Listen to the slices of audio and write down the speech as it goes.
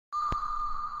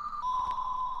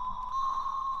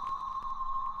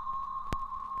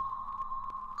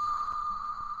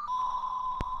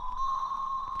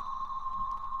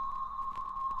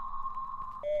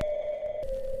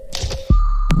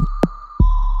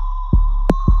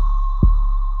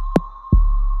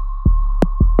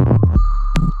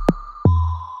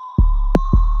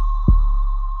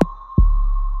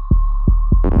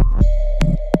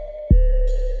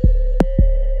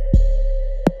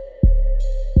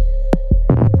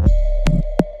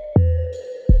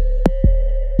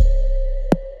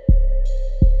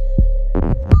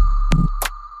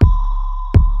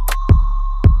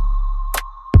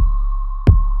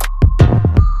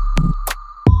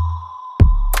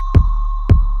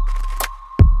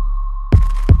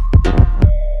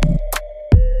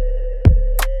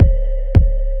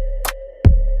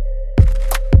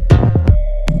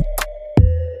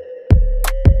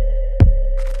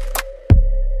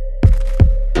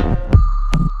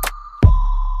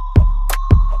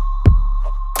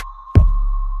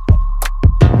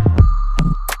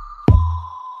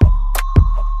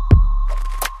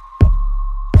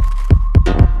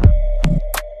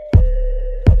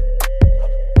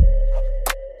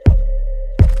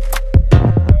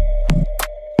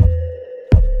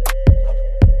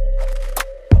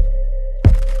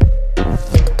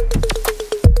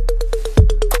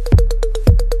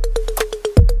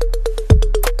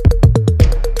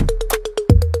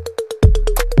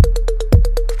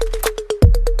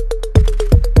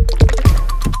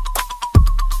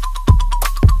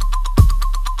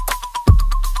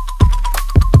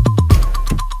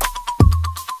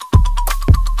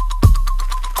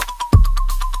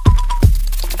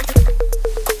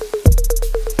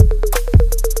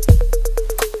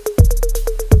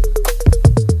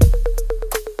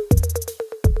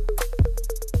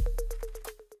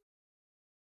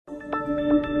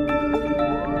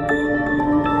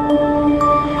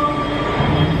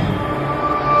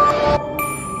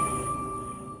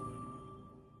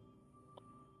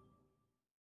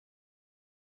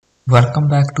Welcome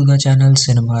back to the channel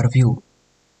Cinema Review.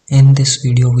 In this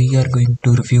video we are going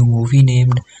to review movie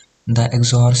named The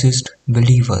Exorcist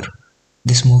Believer.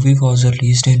 This movie was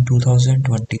released in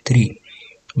 2023.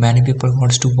 Many people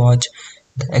wants to watch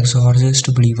The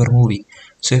Exorcist Believer movie.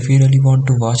 So if you really want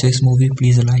to watch this movie,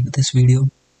 please like this video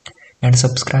and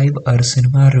subscribe our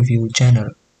Cinema Review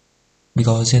channel,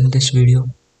 because in this video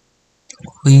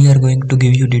we are going to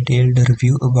give you detailed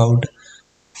review about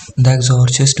The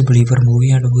Exorcist Believer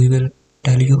movie, and we will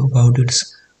tell you about its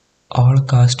all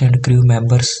cast and crew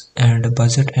members and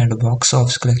budget and box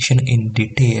office collection in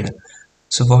detail.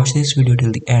 So watch this video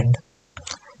till the end.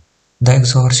 The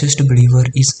Exorcist Believer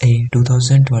is a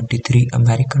 2023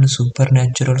 American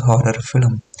supernatural horror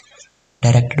film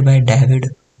directed by David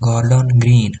Gordon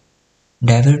Green.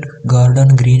 David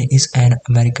Gordon Green is an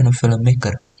American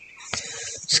filmmaker.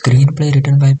 Screenplay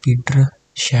written by Peter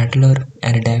Sattler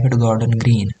and David Gordon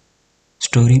Green.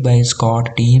 Story by Scott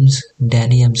Teems,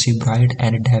 Danny McBride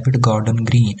and David Gordon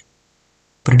Green.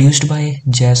 Produced by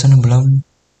Jason Blum,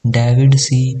 David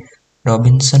C.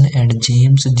 Robinson and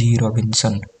James G.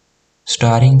 Robinson.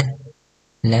 Starring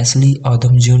Leslie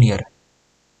Odom Jr.,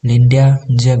 Lidya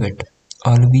Jewett,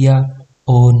 Olivia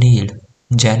O'Neill,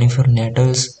 Jennifer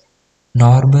Nettles,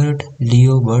 Norbert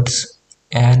Leo Butz,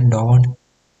 Anne Dawn,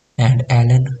 and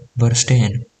Alan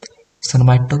Burstyn.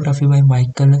 Cinematography by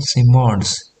Michael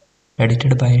Simmonds.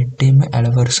 Edited by Tim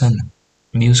Alverson.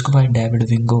 Music by David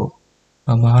Wingo,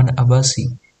 Aman Abbasi.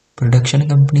 Production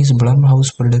companies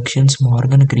Blumhouse Productions,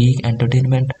 Morgan Creek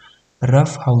Entertainment,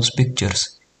 Rough House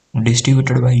Pictures.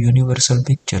 Distributed by Universal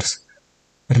Pictures.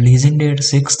 Releasing date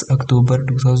 6th October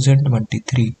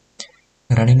 2023.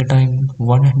 Running time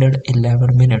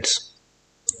 111 minutes.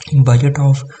 Budget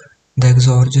of The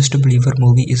Exorcist Believer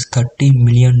movie is $30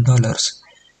 million.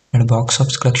 And box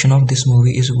office collection of this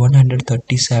movie is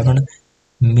 $137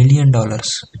 million. The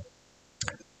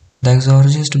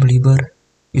Exorcist Believer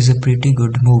is a pretty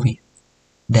good movie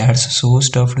that's so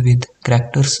stuffed with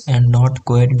characters and not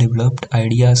quite developed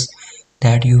ideas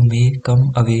that you may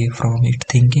come away from it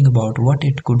thinking about what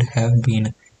it could have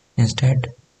been instead.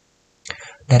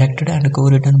 Directed and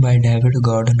co-written by David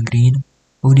Gordon Green,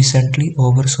 who recently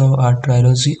oversaw a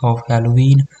trilogy of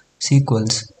Halloween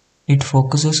sequels. It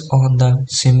focuses on the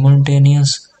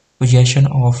simultaneous possession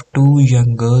of two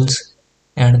young girls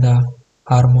and the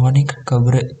harmonic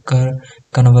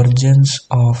convergence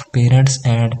of parents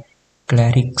and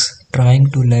clerics trying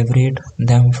to liberate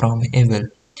them from evil.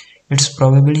 It's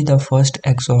probably the first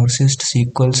Exorcist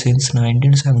sequel since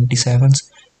 1977's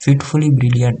Fitfully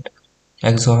Brilliant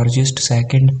Exorcist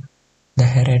II, The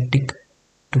Heretic,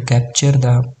 to capture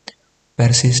the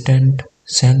persistent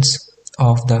sense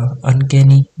of the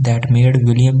uncanny that made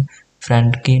William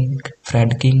Friedkin's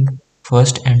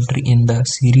first entry in the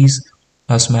series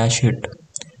a smash hit.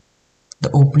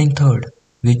 The opening third,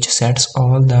 which sets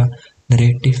all the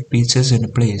narrative pieces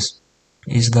in place,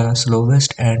 is the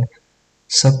slowest and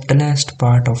subtlest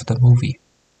part of the movie,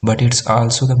 but it's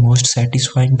also the most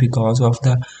satisfying because of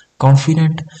the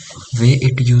confident way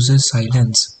it uses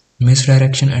silence,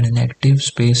 misdirection and negative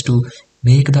space to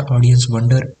make the audience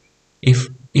wonder if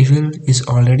evil is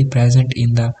already present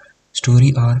in the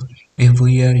story or if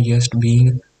we are just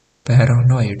being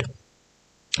paranoid.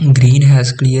 Green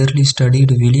has clearly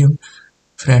studied William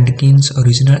Friedkin's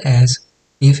original as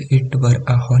if it were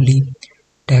a holy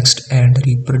text and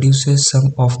reproduces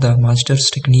some of the master's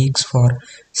techniques for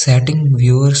setting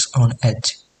viewers on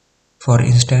edge. For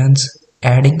instance,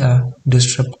 adding a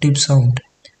disruptive sound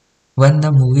when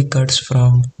the movie cuts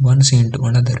from one scene to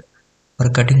another, or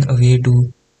cutting away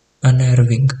to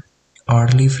unnerving,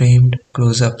 oddly framed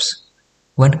close-ups.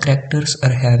 When characters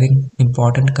are having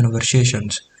important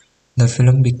conversations, the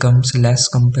film becomes less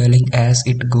compelling as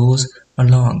it goes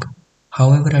along,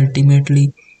 however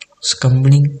ultimately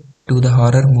succumbing to the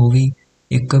horror movie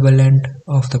equivalent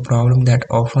of the problem that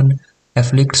often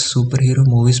afflicts superhero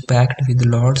movies packed with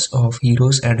lots of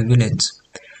heroes and villains.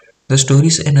 The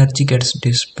story's energy gets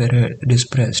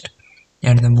dispersed,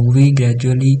 and the movie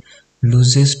gradually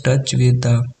loses touch with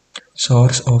the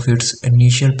source of its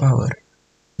initial power.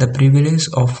 The privilege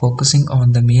of focusing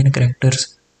on the main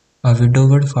characters, a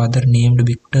widowed father named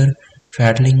Victor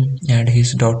Fadling and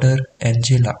his daughter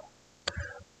Angela.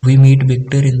 We meet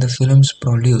Victor in the film's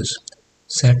prelude,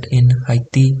 set in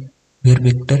Haiti, where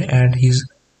Victor and his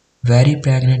very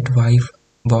pregnant wife,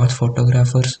 both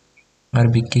photographers, are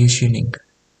vacationing.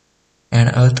 An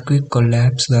earthquake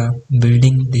collapses the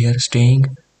building they are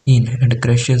staying in and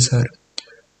crushes her.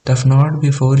 Tough not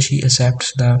before she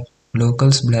accepts the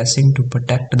locals' blessing to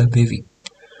protect the baby.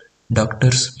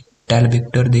 Doctors tell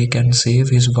Victor they can save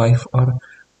his wife or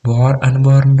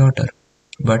unborn daughter,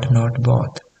 but not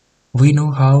both. We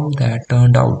know how that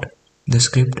turned out. The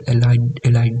script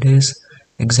elides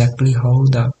exactly how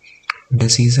the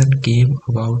decision came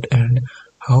about and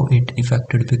how it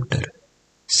affected Victor,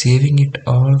 saving it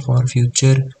all for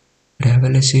future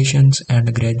revelations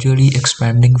and gradually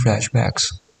expanding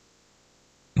flashbacks.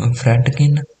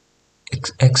 Friedkin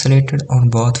accelerated on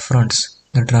both fronts,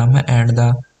 the drama and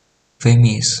the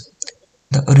premise.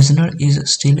 The original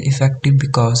is still effective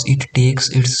because it takes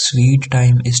its sweet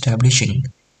time establishing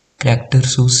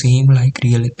characters who seem like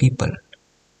real people,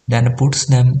 then puts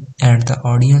them and the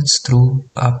audience through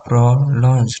a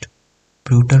prolonged,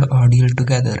 brutal ordeal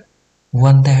together,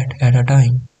 one that at a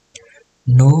time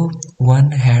no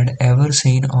one had ever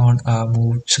seen on a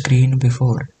screen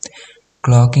before,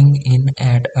 clocking in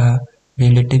at a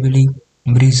relatively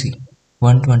breezy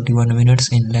 121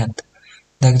 minutes in length.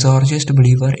 The Exorcist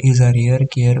Believer is a rare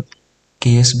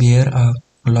case where a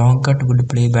long cut would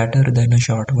play better than a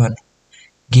short one.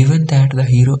 Given that the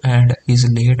hero and his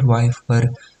late wife were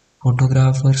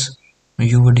photographers,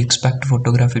 you would expect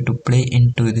photography to play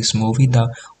into this movie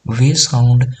the way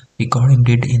sound recording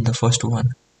did in the first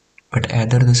one. But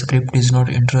either the script is not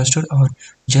interested or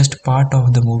just part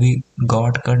of the movie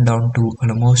got cut down to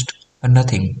almost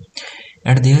nothing.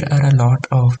 And there are a lot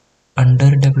of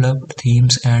underdeveloped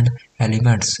themes and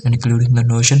elements, including the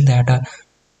notion that a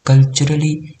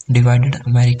culturally divided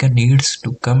America needs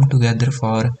to come together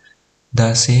for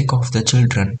the sake of the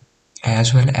children,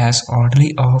 as well as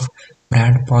oddly off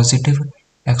brand positive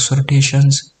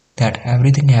exhortations that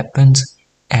everything happens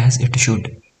as it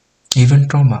should, even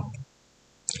trauma,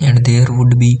 and there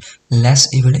would be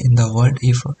less evil in the world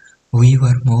if we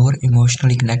were more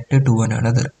emotionally connected to one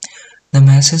another. The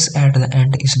message at the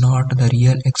end is not the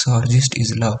real exorcist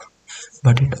is love,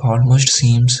 but it almost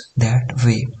seems that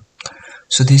way.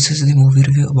 So this is the movie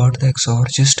review about The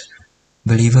Exorcist.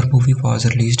 Believer movie was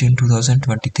released in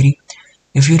 2023.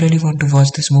 If you really want to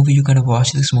watch this movie, you can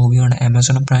watch this movie on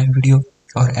Amazon Prime Video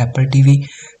or Apple TV.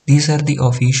 These are the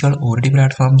official OTT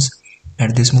platforms,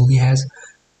 and this movie has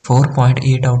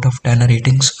 4.8 out of 10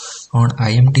 ratings on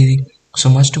IMDb. So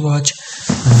must watch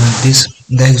this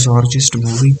The Exorcist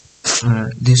movie.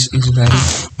 This is very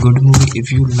good movie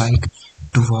if you like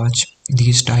to watch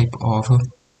these type of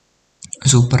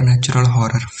supernatural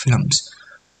horror films.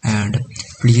 And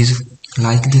please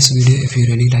like this video if you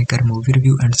really like our movie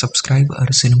review, and subscribe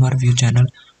our cinema review channel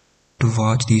to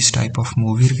watch these type of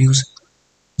movie reviews,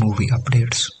 movie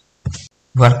updates.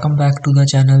 Welcome back to the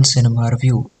channel Cinema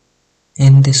Review.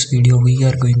 In this video we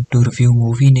are going to review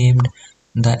movie named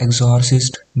The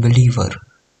Exorcist Believer.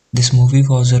 This movie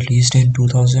was released in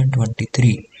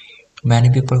 2023. Many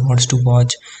people wants to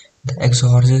watch The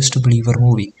Exorcist Believer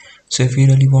movie. So if you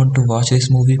really want to watch this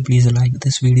movie, please like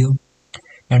this video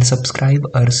and subscribe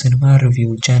our cinema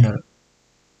review channel,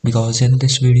 because in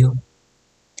this video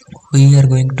we are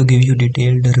going to give you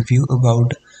detailed review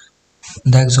about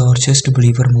The Exorcist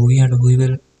Believer movie, and we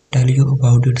will tell you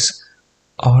about its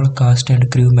all cast and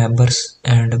crew members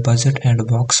and budget and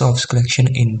box office collection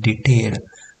in detail.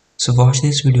 So watch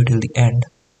this video till the end.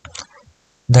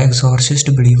 The Exorcist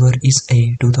Believer is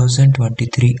a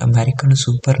 2023 American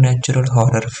supernatural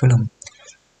horror film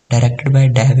directed by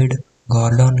David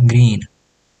Gordon Green.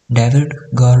 David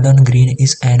Gordon Green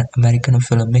is an American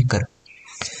filmmaker.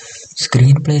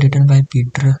 Screenplay written by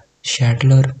Peter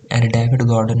Sattler and David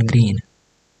Gordon Green.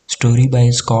 Story by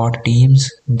Scott Teems,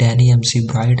 Danny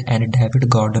McBride and David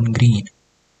Gordon Green.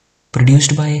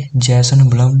 Produced by Jason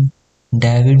Blum,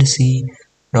 David C.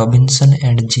 Robinson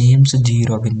and James G.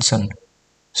 Robinson.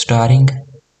 Starring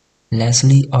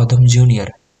Leslie Odom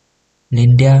Jr.,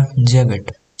 Lidya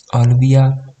Jewett,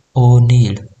 Olivia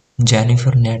O'Neill,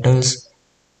 Jennifer Nettles,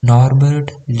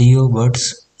 Norbert Leo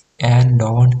Butz, Anne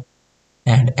Dawn,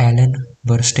 and Alan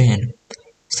Burstyn.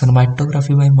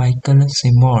 Cinematography by Michael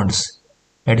Simmonds.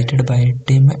 Edited by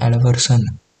Tim Alverson.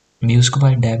 Music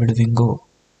by David Wingo,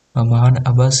 Aman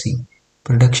Abbasi.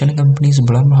 Production companies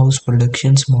Blumhouse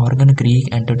Productions, Morgan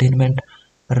Creek Entertainment,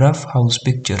 Rough House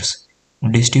Pictures.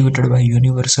 Distributed by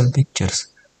Universal Pictures.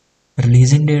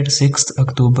 Releasing date 6th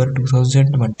October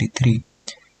 2023.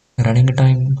 Running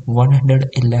time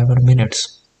 111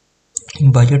 minutes.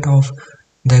 Budget of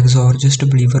The Exorcist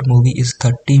Believer movie is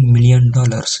 $30 million,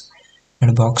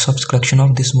 and box office collection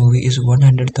of this movie is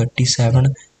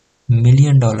 $137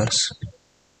 million. The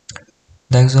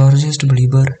Exorcist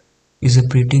Believer is a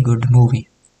pretty good movie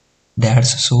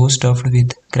that's so stuffed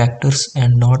with characters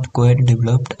and not quite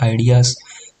developed ideas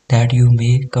that you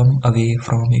may come away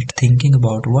from it thinking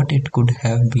about what it could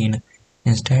have been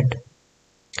instead.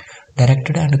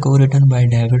 Directed and co-written by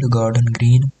David Gordon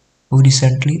Green, who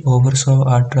recently oversaw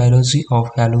a trilogy of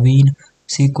Halloween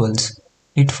sequels.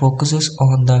 It focuses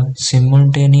on the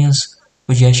simultaneous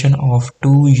possession of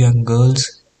two young girls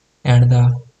and the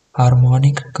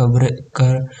harmonic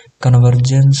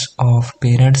convergence of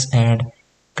parents and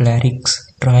clerics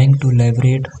trying to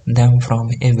liberate them from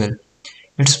evil.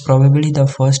 It's probably the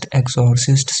first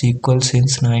Exorcist sequel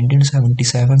since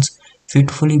 1977's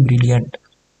Fitfully Brilliant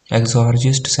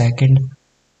Exorcist II,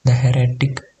 The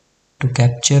Heretic, to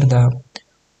capture the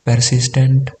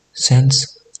persistent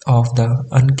sense of the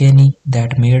uncanny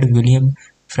that made William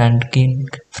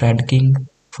Friedkin's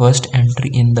first entry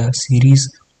in the series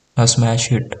a smash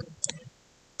hit.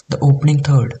 The opening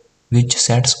third, which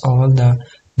sets all the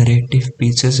narrative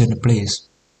pieces in place,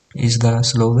 is the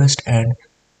slowest and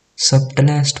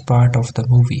subtlest part of the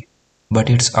movie, but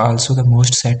it's also the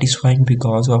most satisfying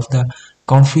because of the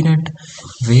confident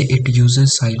way it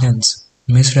uses silence,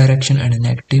 misdirection, and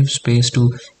negative space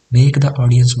to make the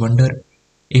audience wonder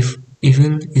if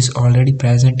evil is already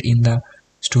present in the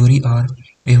story or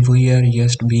if we are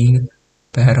just being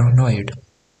paranoid.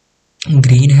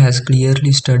 Green has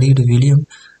clearly studied William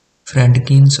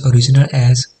Friedkin's original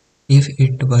as if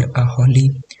it were a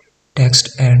holy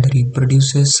text and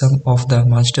reproduces some of the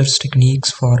master's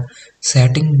techniques for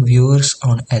setting viewers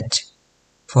on edge.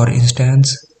 For instance,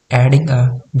 adding a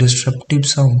disruptive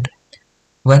sound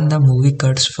when the movie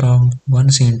cuts from one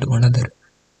scene to another,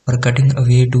 or cutting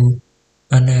away to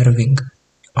unnerving,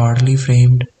 oddly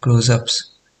framed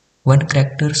close-ups. When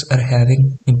characters are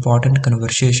having important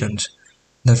conversations,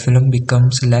 the film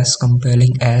becomes less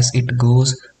compelling as it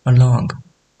goes along.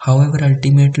 However,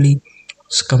 ultimately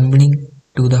succumbing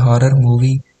to the horror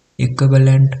movie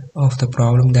equivalent of the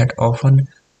problem that often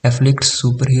afflicts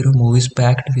superhero movies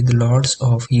packed with lots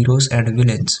of heroes and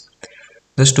villains.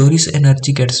 The story's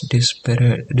energy gets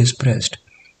dispersed,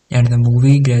 and the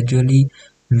movie gradually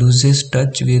loses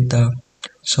touch with the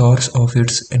source of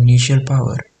its initial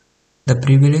power. The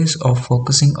privilege of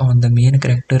focusing on the main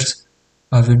characters,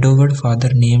 a widowed father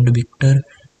named Victor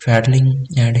Fadling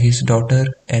and his daughter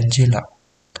Angela.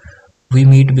 We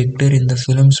meet Victor in the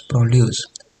film's prelude,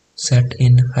 set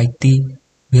in Haiti,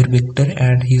 where Victor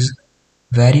and his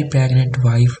very pregnant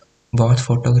wife, both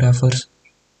photographers,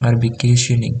 are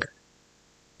vacationing.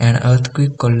 An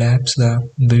earthquake collapses the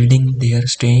building they are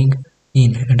staying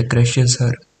in and crushes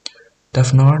her,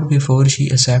 tough not before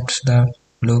she accepts the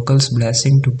locals'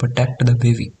 blessing to protect the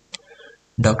baby.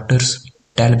 Doctors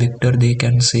tell Victor they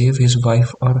can save his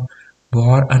wife or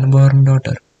unborn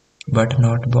daughter, but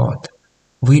not both.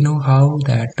 We know how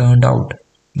that turned out.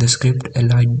 The script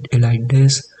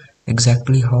elides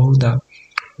exactly how the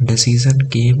decision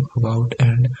came about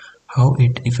and how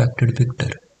it affected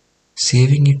Victor,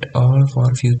 saving it all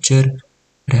for future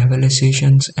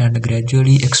revelations and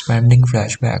gradually expanding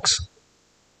flashbacks.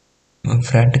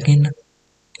 Friedkin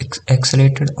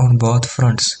accelerated on both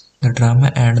fronts, the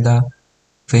drama and the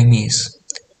premise.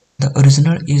 The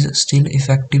original is still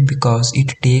effective because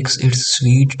it takes its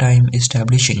sweet time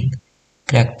establishing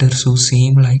characters who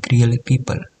seem like real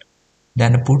people,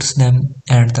 then puts them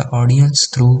and the audience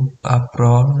through a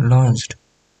prolonged,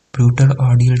 brutal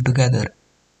ordeal together,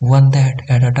 one that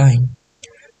at a time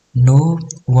no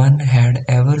one had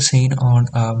ever seen on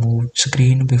a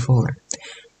screen before,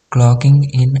 clocking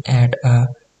in at a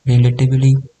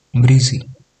relatively breezy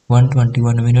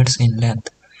 121 minutes in length.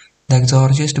 The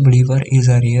Exorcist Believer is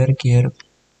a rare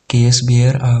case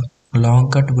where a long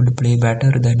cut would play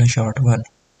better than a short one.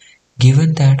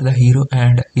 Given that the hero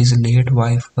and his late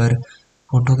wife were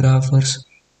photographers,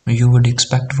 you would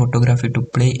expect photography to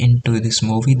play into this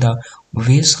movie the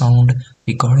way sound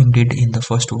recording did in the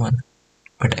first one.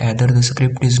 But either the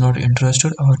script is not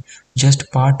interested or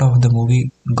just part of the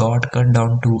movie got cut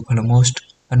down to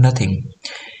almost nothing.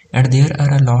 And there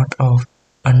are a lot of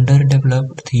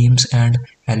underdeveloped themes and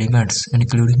elements,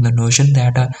 including the notion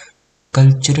that a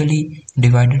culturally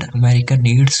divided America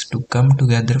needs to come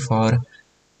together for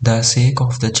the sake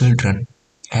of the children,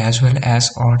 as well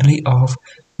as oddly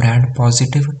off-brand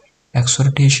positive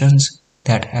exhortations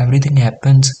that everything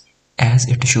happens as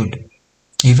it should,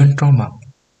 even trauma,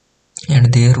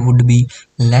 and there would be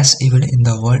less evil in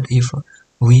the world if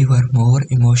we were more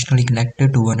emotionally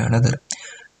connected to one another.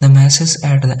 The message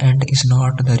at the end is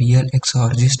not the real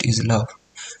exorcist is love,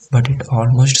 but it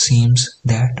almost seems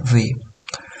that way.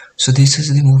 So this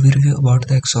is the movie review about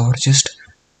The Exorcist.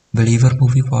 Believer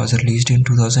movie was released in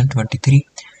 2023.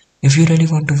 If you really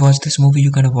want to watch this movie, you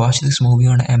can watch this movie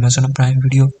on Amazon Prime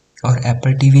Video or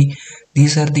Apple TV.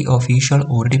 These are the official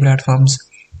OTT platforms,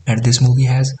 and this movie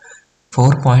has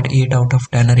 4.8 out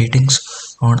of 10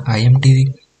 ratings on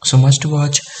IMDb. So must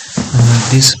watch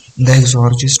this The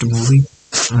Exorcist movie.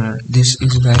 This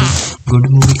is a very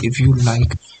good movie if you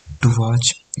like to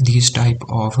watch these type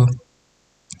of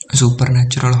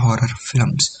supernatural horror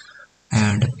films.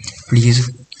 And please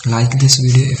like this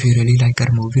video if you really like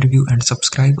our movie review, and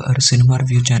subscribe our cinema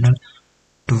review channel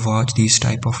to watch these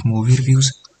type of movie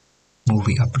reviews,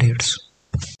 movie updates.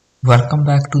 Welcome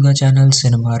back to the channel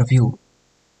Cinema Review.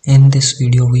 In this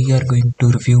video we are going to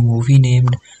review movie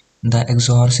named The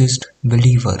Exorcist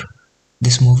Believer.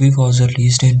 This movie was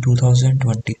released in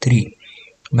 2023.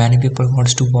 Many people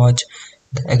wants to watch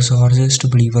The Exorcist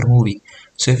Believer movie.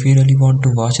 So if you really want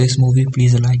to watch this movie,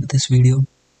 please like this video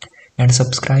and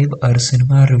subscribe our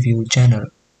cinema review channel,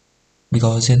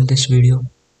 because in this video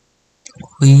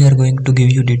we are going to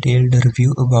give you detailed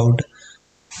review about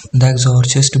The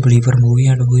Exorcist Believer movie,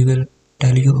 and we will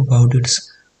tell you about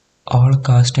its all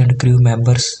cast and crew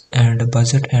members and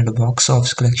budget and box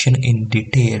office collection in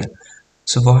detail.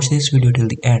 So watch this video till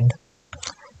the end.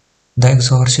 The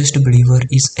Exorcist Believer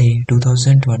is a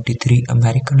 2023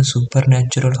 American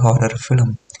supernatural horror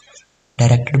film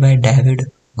directed by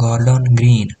David Gordon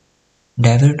Green.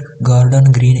 David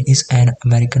Gordon Green is an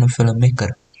American filmmaker.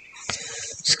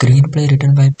 Screenplay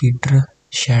written by Peter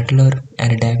Sattler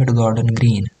and David Gordon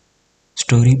Green.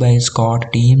 Story by Scott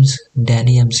Teems,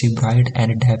 Danny McBride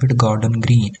and David Gordon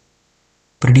Green.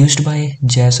 Produced by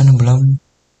Jason Blum,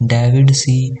 David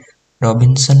C.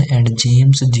 Robinson and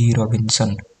James G.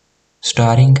 Robinson.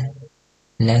 Starring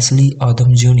Leslie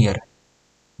Odom Jr.,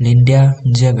 Lidya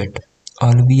Jewett,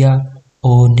 Olivia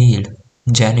O'Neill,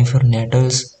 Jennifer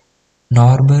Nettles,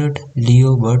 Norbert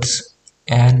Leo Butz,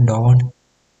 Anne Dawn,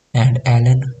 and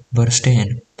Alan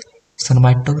Burstyn.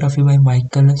 Cinematography by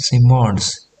Michael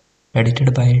Simmonds.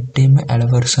 Edited by Tim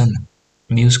Alverson.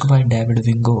 Music by David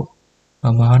Wingo,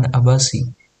 Aman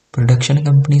Abbasi. Production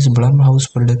companies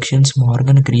Blumhouse Productions,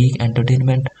 Morgan Creek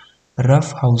Entertainment,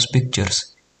 Rough House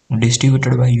Pictures.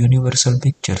 Distributed by Universal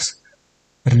Pictures.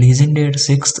 Releasing date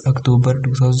 6th October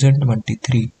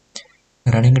 2023.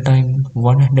 Running time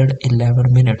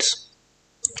 111 minutes.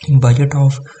 Budget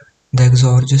of The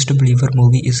Exorcist Believer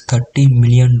movie is $30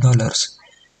 million.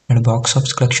 And box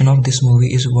office collection of this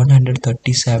movie is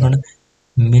 $137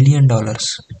 million.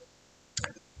 The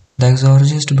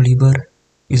Exorcist Believer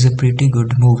is a pretty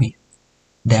good movie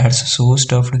that's so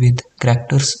stuffed with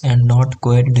characters and not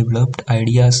quite developed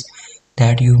ideas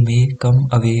that you may come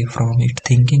away from it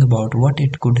thinking about what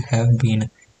it could have been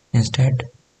instead.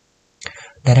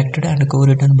 Directed and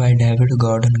co-written by David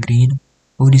Gordon Green,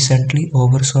 who recently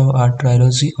oversaw a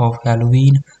trilogy of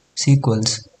Halloween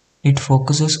sequels. It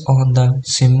focuses on the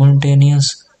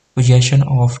simultaneous possession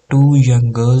of two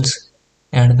young girls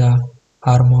and the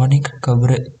harmonic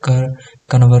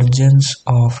convergence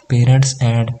of parents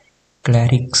and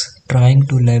clerics trying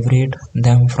to liberate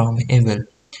them from evil.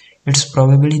 It's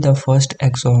probably the first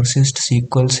Exorcist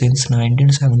sequel since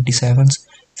 1977's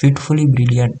fitfully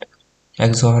brilliant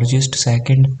Exorcist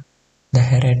II, The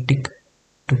Heretic,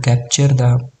 to capture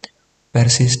the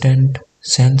persistent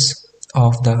sense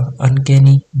of the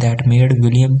uncanny that made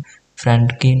William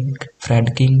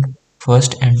Friedkin's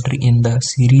first entry in the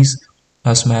series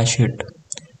a smash hit.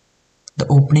 The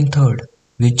opening third,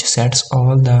 which sets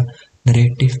all the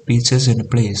narrative pieces in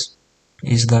place,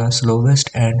 is the slowest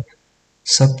and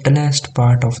subtlest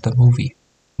part of the movie,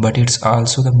 but it's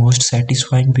also the most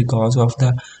satisfying because of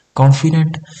the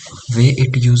confident way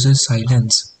it uses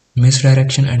silence,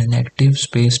 misdirection and negative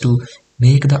space to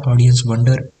make the audience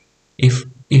wonder if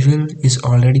evil is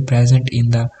already present in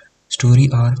the story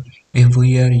or if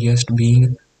we are just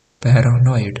being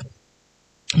paranoid.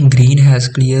 Green has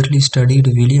clearly studied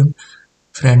William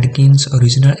Friedkin's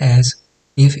original as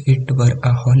if it were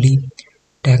a holy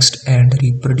text and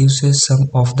reproduces some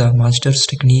of the master's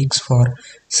techniques for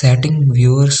setting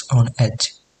viewers on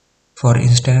edge. For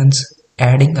instance,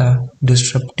 adding a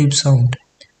disruptive sound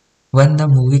when the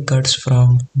movie cuts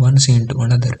from one scene to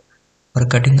another, or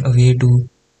cutting away to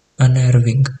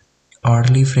unnerving,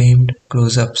 oddly framed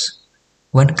close-ups.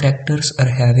 When characters are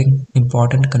having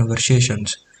important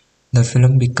conversations, the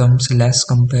film becomes less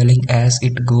compelling as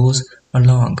it goes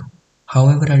along,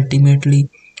 however ultimately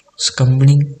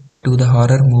succumbing to the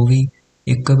horror movie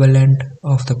equivalent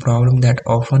of the problem that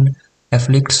often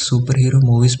afflicts superhero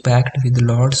movies packed with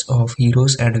lots of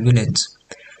heroes and villains.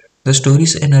 The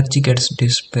story's energy gets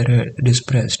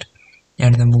dispersed,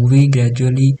 and the movie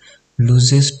gradually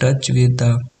loses touch with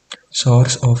the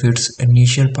source of its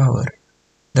initial power.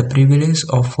 The privilege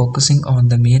of focusing on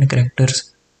the main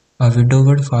characters, a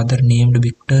widowed father named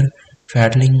Victor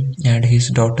Fadling and his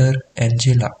daughter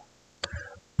Angela.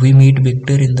 We meet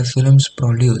Victor in the film's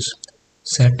prelude,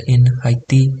 set in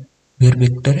Haiti, where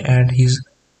Victor and his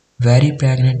very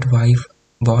pregnant wife,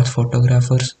 both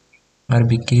photographers, are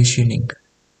vacationing.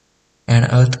 An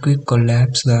earthquake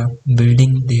collapses the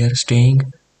building they are staying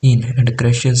in and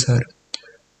crushes her.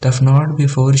 Tough not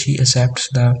before she accepts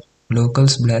the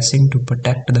locals' blessing to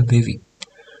protect the baby.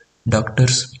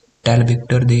 Doctors tell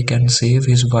Victor they can save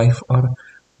his wife or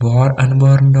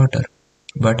unborn daughter,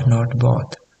 but not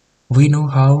both. We know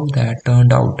how that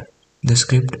turned out. The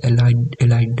script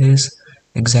elides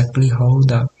exactly how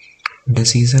the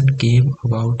decision came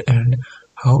about and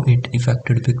how it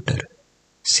affected Victor,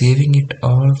 saving it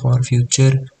all for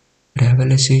future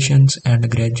revelations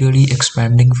and gradually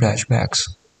expanding flashbacks.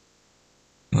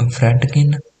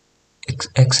 Friedkin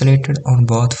accelerated on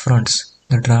both fronts,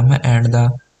 the drama and the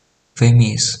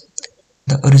premise.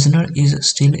 The original is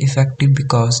still effective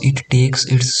because it takes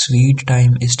its sweet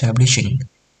time establishing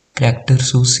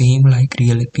characters who seem like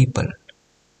real people,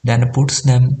 then puts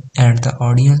them and the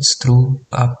audience through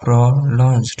a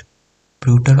prolonged,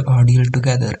 brutal ordeal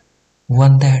together,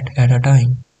 one that at a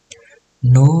time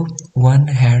no one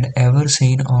had ever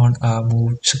seen on a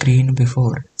screen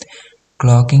before,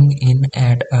 clocking in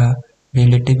at a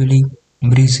relatively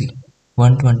breezy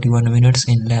 121 minutes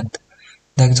in length.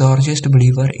 The Exorcist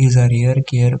Believer is a rare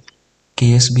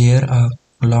case where a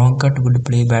long cut would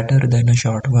play better than a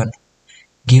short one.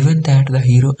 Given that the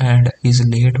hero and his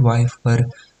late wife were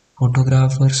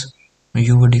photographers,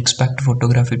 you would expect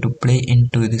photography to play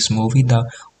into this movie the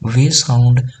way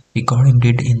sound recording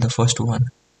did in the first one.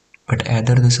 But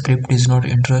either the script is not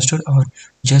interested or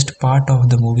just part of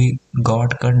the movie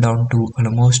got cut down to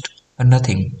almost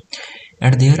nothing.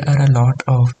 And there are a lot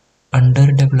of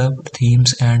underdeveloped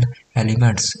themes and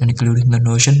elements, including the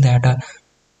notion that a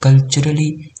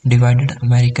culturally divided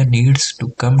America needs to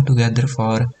come together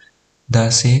for the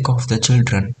sake of the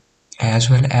children, as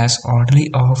well as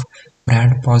oddly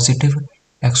off-brand positive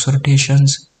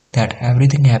exhortations that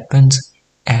everything happens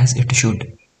as it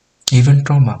should, even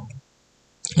trauma,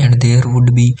 and there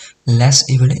would be less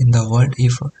evil in the world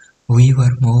if we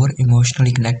were more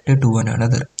emotionally connected to one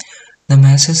another. The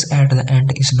message at the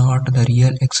end is not the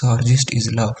real exorcist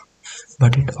is love,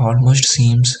 but it almost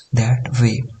seems that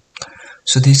way.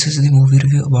 So this is the movie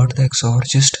review about The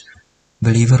Exorcist.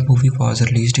 Believer movie was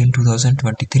released in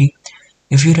 2023.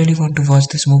 If you really want to watch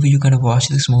this movie, you can watch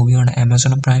this movie on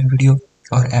Amazon Prime Video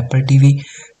or Apple TV.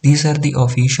 These are the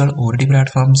official OTT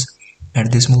platforms,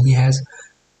 and this movie has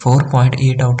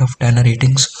 4.8 out of 10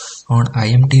 ratings on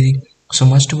IMDb. So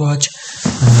must watch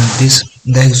this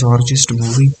The Exorcist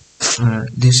movie.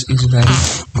 This is a very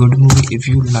good movie if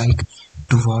you like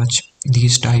to watch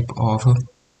these type of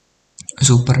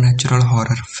supernatural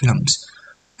horror films.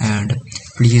 And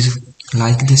please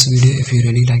like this video if you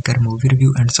really like our movie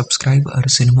review, and subscribe our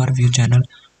cinema review channel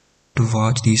to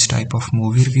watch these type of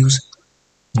movie reviews,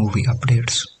 movie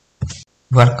updates.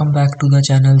 Welcome back to the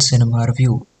channel Cinema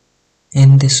Review.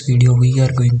 In this video we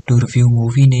are going to review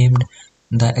movie named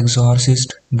The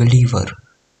Exorcist Believer.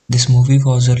 This movie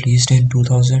was released in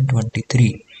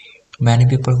 2023. Many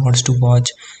people wants to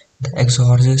watch The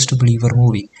Exorcist Believer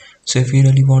movie. So if you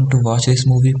really want to watch this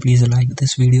movie, please like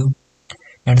this video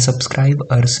and subscribe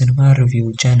our cinema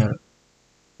review channel,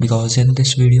 because in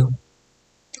this video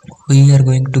we are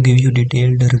going to give you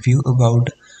detailed review about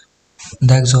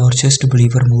The Exorcist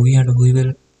Believer movie, and we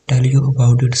will tell you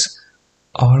about its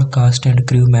all cast and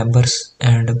crew members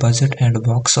and budget and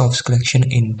box office collection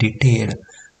in detail.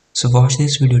 So watch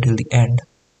this video till the end.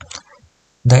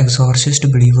 The Exorcist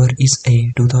Believer is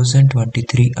a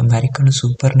 2023 American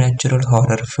supernatural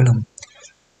horror film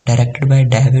directed by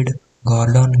David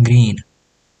Gordon Green.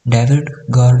 David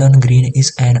Gordon Green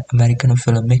is an American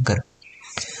filmmaker.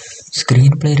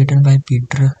 Screenplay written by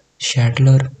Peter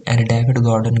Sattler and David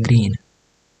Gordon Green.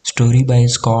 Story by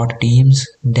Scott Teems,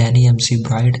 Danny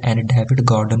McBride and David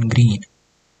Gordon Green.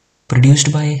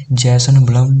 Produced by Jason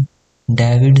Blum,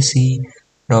 David C.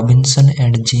 Robinson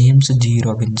and James G.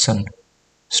 Robinson.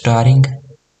 Starring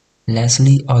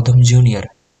Leslie Odom Jr.,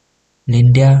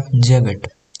 Lidya Jewett,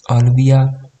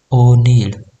 Olivia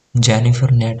O'Neill,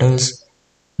 Jennifer Nettles,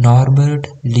 Norbert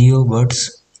Leo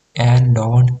Butz, Anne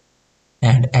Dawn,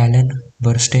 and Alan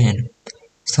Burstyn.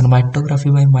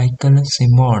 Cinematography by Michael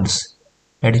Simmonds.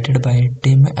 Edited by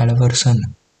Tim Alverson.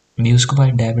 Music by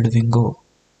David Wingo,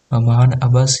 Aman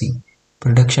Abbasi.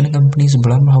 Production companies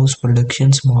Blumhouse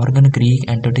Productions, Morgan Creek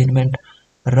Entertainment,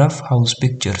 Rough House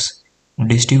Pictures.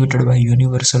 Distributed by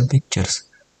Universal Pictures.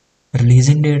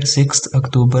 Releasing date 6th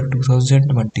October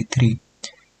 2023.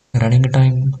 Running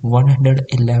time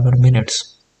 111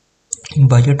 minutes.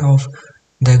 Budget of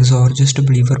The Exorcist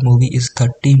Believer movie is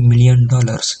 $30 million,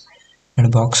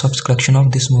 and box office collection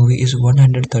of this movie is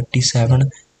 $137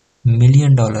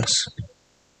 million.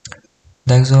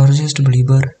 The Exorcist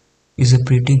Believer is a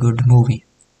pretty good movie.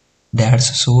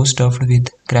 that's so stuffed with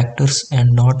characters and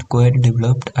not quite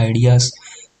developed ideas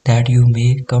that you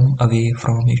may come away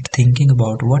from it thinking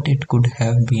about what it could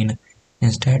have been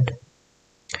instead.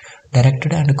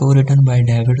 Directed and co-written by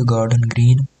David Gordon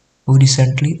Green, who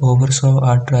recently oversaw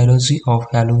a trilogy of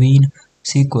Halloween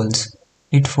sequels.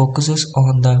 It focuses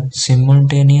on the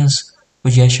simultaneous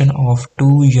possession of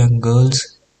two young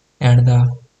girls and the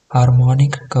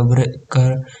harmonic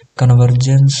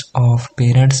convergence of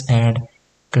parents and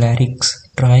clerics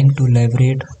trying to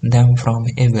liberate them from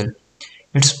evil.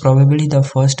 It's probably the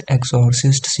first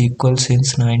Exorcist sequel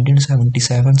since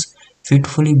 1977's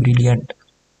fitfully brilliant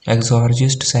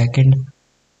Exorcist Second,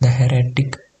 The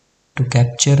Heretic, to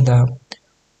capture the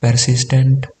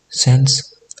persistent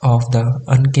sense of the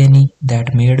uncanny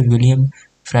that made William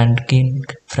Friedkin's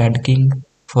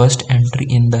first entry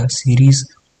in the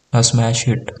series a smash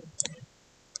hit.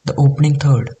 The opening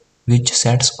third, which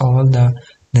sets all the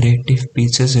narrative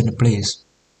pieces in place,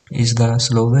 is the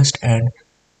slowest and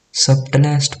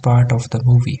subtlest part of the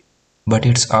movie, but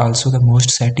it's also the most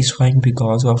satisfying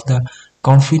because of the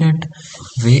confident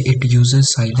way it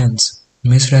uses silence,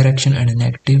 misdirection, and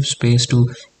negative space to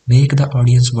make the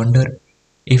audience wonder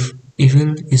if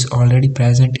evil is already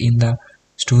present in the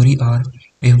story or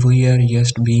if we are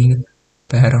just being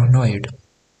paranoid.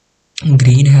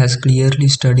 Green has clearly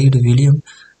studied William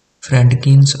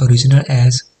Friedkin's original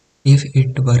as if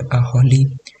it were a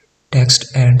holy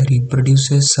text and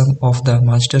reproduces some of the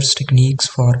master's techniques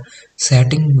for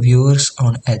setting viewers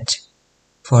on edge.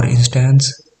 For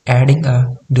instance, adding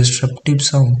a disruptive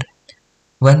sound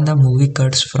when the movie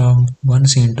cuts from one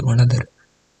scene to another,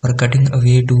 or cutting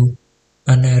away to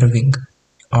unnerving,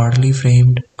 oddly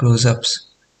framed close-ups.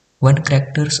 When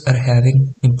characters are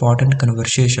having important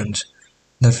conversations,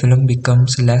 the film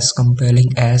becomes less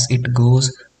compelling as it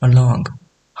goes along.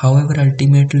 However,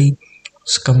 ultimately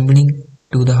succumbing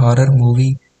to the horror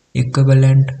movie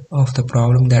equivalent of the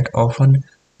problem that often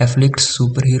afflicts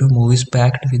superhero movies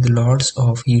packed with lots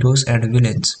of heroes and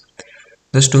villains.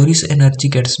 The story's energy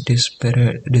gets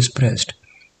dispersed,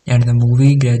 and the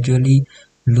movie gradually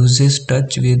loses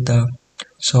touch with the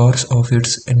source of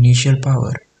its initial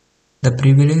power. The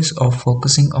privilege of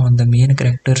focusing on the main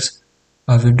characters,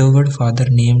 a widowed father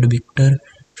named Victor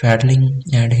Fadling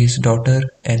and his daughter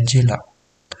Angela.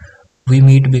 We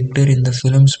meet Victor in the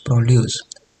film's prelude,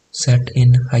 set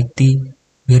in Haiti,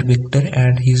 where Victor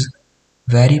and his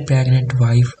very pregnant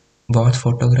wife, both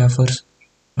photographers,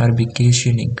 are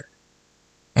vacationing.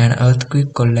 An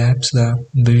earthquake collapses the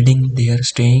building they are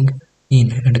staying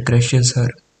in and crushes her,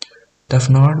 tough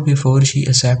not before she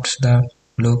accepts the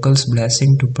locals'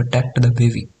 blessing to protect the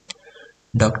baby.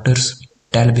 Doctors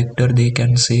tell Victor they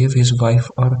can save his wife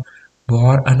or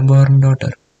unborn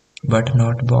daughter, but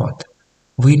not both.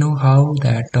 We know how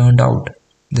that turned out.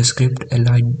 The script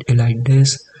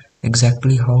elides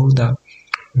exactly how the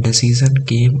decision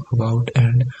came about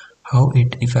and how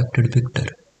it affected Victor,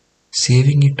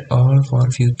 saving it all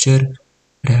for future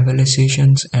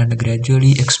revelations and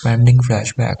gradually expanding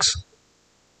flashbacks.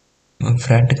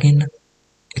 Friedkin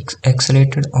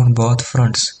accelerated on both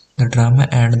fronts, the drama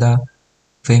and the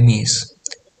premise.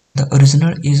 The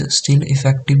original is still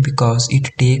effective because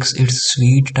it takes its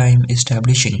sweet time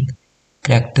establishing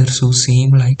characters who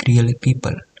seem like real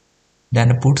people,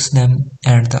 then puts them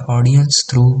and the audience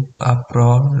through a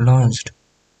prolonged,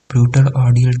 brutal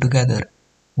ordeal together,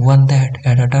 one that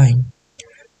at a time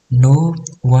no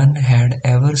one had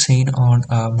ever seen on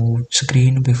a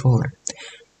screen before,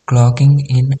 clocking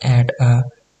in at a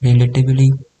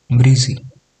relatively breezy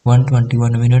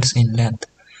 121 minutes in length.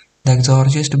 The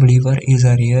Exorcist Believer is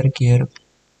a rare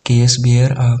case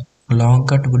where a long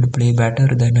cut would play better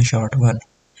than a short one.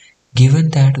 Given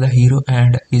that the hero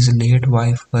and his late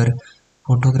wife were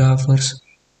photographers,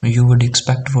 you would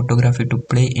expect photography to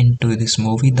play into this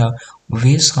movie the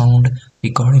way sound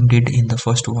recording did in the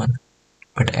first one.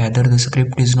 But either the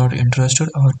script is not interested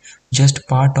or just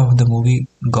part of the movie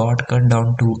got cut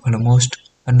down to almost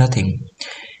nothing.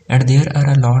 And there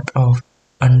are a lot of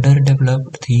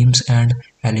underdeveloped themes and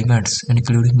elements,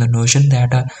 including the notion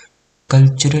that a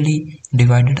culturally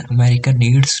divided America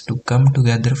needs to come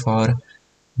together for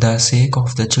the sake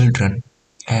of the children,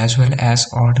 as well as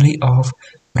oddly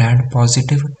off-brand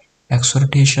positive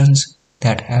exhortations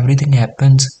that everything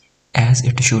happens as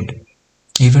it should,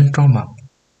 even trauma,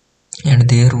 and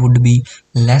there would be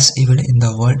less evil in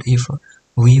the world if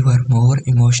we were more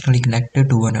emotionally connected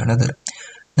to one another.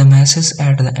 The message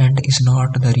at the end is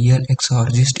not the real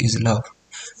exorcist is love,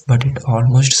 but it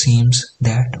almost seems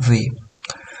that way.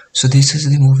 So this is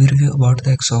the movie review about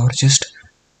The Exorcist.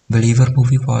 Believer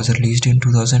movie was released in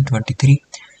 2023.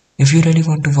 If you really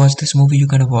want to watch this movie, you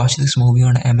can watch this movie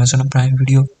on Amazon Prime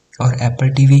Video or Apple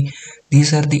TV.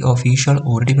 These are the official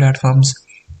OTT platforms,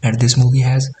 and this movie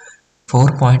has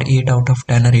 4.8 out of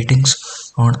 10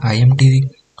 ratings on IMDb.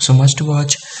 So must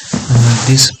watch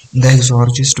this The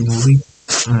Exorcist movie.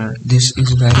 This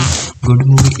is very good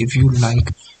movie if you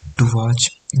like to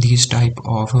watch these type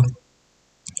of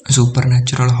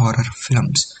supernatural horror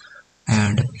films.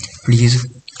 And please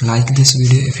like this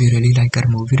video if you really like our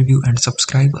movie review, and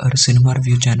subscribe our cinema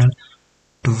review channel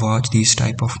to watch these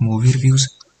type of movie reviews,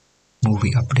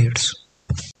 movie updates.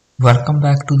 Welcome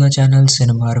back to the channel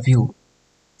Cinema Review.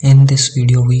 In this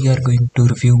video we are going to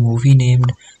review movie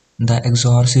named The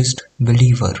Exorcist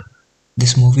Believer.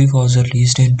 This movie was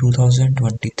released in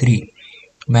 2023.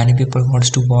 Many people wants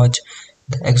to watch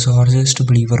The Exorcist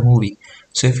Believer movie.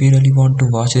 So if you really want to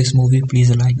watch this movie,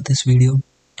 please like this video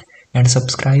and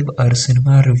subscribe our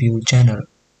cinema review channel,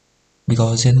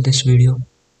 because in this video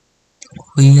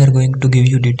we are going to give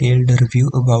you detailed review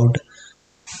about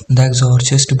The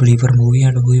Exorcist Believer movie,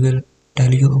 and we will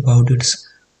tell you about its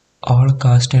all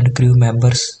cast and crew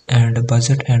members and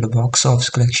budget and box office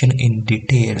collection in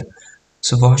detail.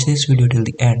 So watch this video till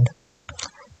the end.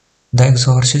 The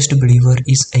Exorcist Believer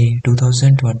is a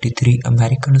 2023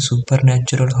 American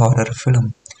supernatural horror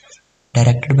film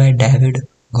directed by David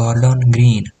Gordon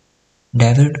Green.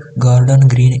 David Gordon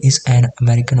Green is an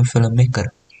American filmmaker.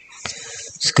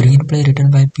 Screenplay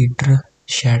written by Peter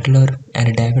Sattler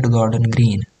and David Gordon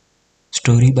Green.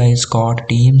 Story by Scott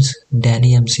Teems,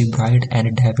 Danny McBride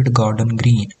and David Gordon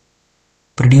Green.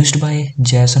 Produced by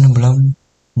Jason Blum,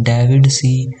 David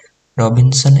C.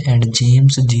 Robinson and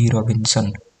James G.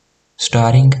 Robinson.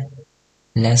 Starring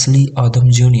Leslie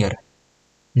Odom Jr.,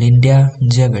 Lidya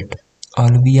Jewett,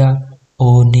 Olivia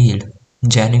O'Neill,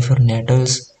 Jennifer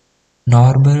Nettles,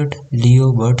 Norbert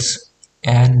Leo Butz,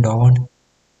 Anne Dawn,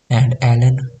 and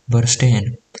Alan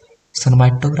Burstyn.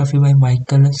 Cinematography by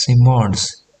Michael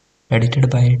Simmonds. Edited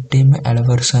by Tim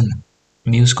Alverson.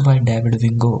 Music by David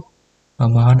Wingo,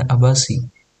 Aman Abbasi.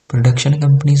 Production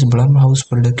companies Blumhouse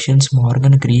Productions,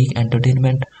 Morgan Creek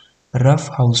Entertainment, Rough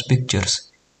House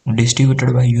Pictures.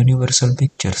 Distributed by Universal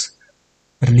Pictures.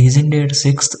 Releasing date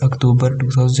 6th October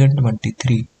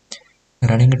 2023.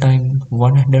 Running time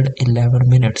 111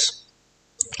 minutes.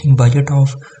 Budget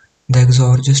of The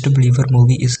Exorcist Believer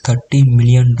movie is $30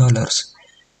 million.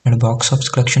 And box office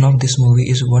collection of this movie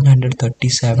is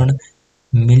 $137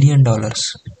 million.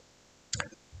 The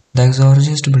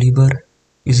Exorcist Believer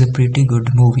is a pretty good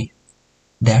movie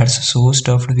that's so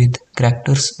stuffed with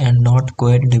characters and not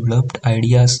quite developed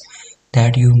ideas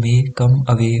that you may come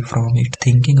away from it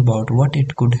thinking about what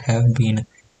it could have been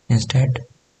instead.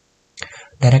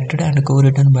 Directed and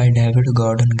co-written by David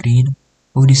Gordon Green,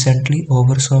 who recently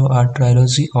oversaw a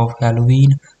trilogy of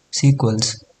Halloween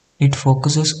sequels. It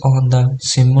focuses on the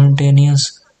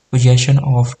simultaneous possession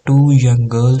of two young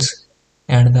girls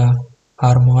and the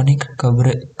harmonic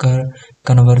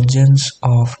convergence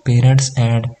of parents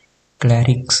and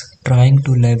clerics trying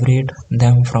to liberate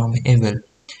them from evil.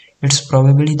 It's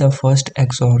probably the first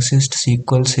Exorcist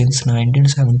sequel since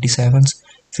 1977's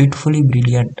fitfully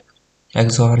brilliant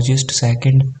Exorcist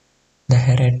II, The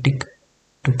Heretic,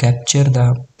 to capture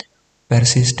the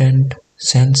persistent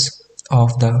sense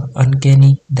of the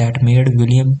uncanny that made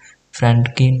William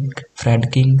Friedkin's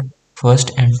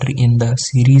first entry in the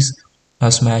series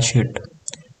a smash hit.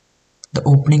 The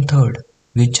opening third,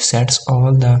 which sets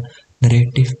all the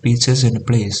narrative pieces in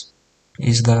place,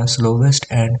 is the slowest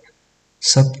and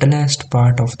subtlest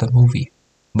part of the movie,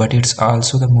 but it's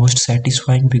also the most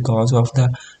satisfying because of the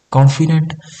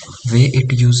confident way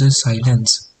it uses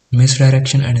silence,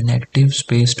 misdirection and negative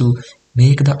space to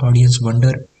make the audience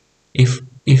wonder if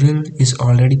evil is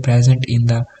already present in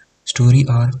the story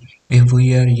or if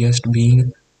we are just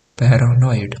being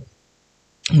paranoid.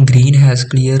 Green has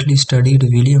clearly studied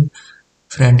William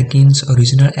Friedkin's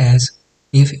original as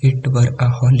if it were a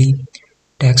holy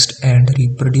text and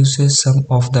reproduces some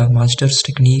of the master's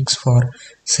techniques for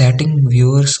setting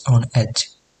viewers on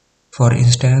edge. For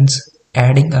instance,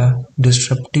 adding a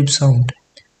disruptive sound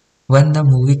when the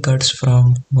movie cuts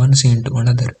from one scene to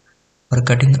another, or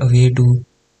cutting away to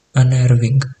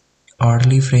unnerving,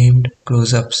 oddly framed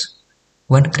close-ups.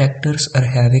 When characters are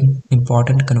having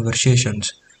important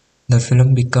conversations, the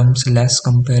film becomes less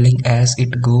compelling as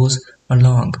it goes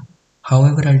along,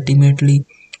 however ultimately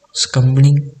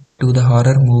succumbing to the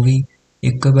horror movie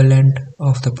equivalent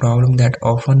of the problem that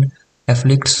often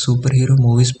afflicts superhero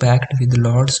movies packed with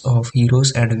lots of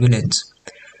heroes and villains.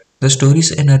 The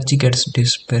story's energy gets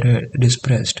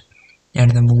dispersed,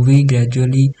 and the movie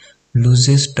gradually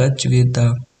loses touch with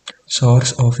the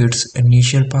source of its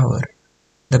initial power.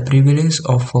 The privilege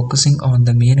of focusing on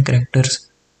the main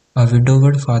characters, a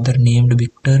widowed father named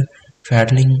Victor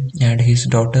Fadling and his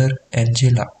daughter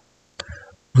Angela.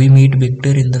 We meet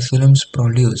Victor in the film's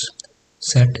prelude,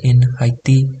 set in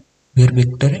Haiti, where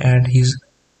Victor and his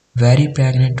very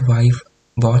pregnant wife,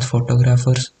 both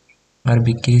photographers, are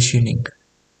vacationing.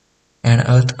 An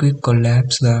earthquake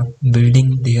collapses the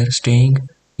building they are staying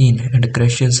in and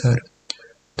crushes her,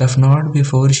 tough not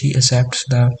before she accepts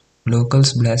the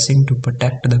locals' blessing to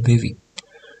protect the baby.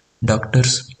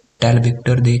 Doctors tell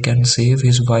Victor they can save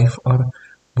his wife or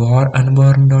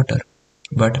unborn daughter,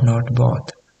 but not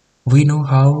both. We know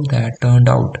how that turned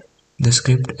out. The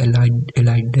script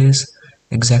elides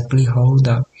exactly how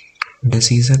the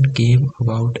decision came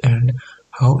about and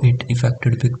how it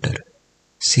affected Victor,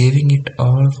 saving it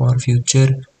all for future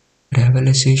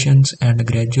revelations and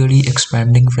gradually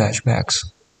expanding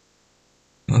flashbacks.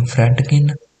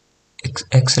 Friedkin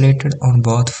accelerated on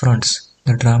both fronts,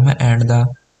 the drama and the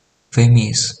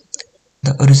premise.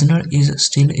 The original is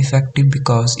still effective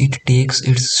because it takes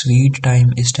its sweet time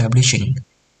establishing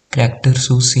characters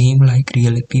who seem like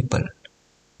real people,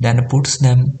 then puts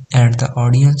them and the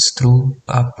audience through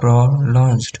a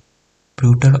prolonged,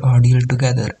 brutal ordeal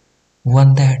together,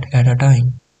 one that at a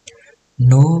time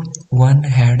no one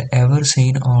had ever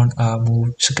seen on a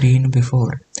screen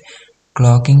before,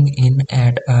 clocking in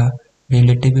at a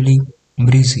relatively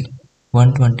breezy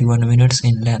 121 minutes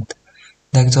in length.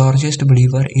 The Exorcist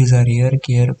Believer is a rare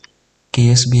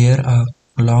case where a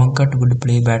long cut would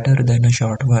play better than a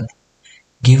short one.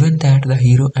 Given that the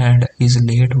hero and his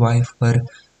late wife were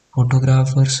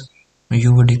photographers,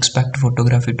 you would expect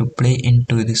photography to play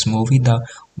into this movie the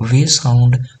way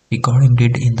sound recording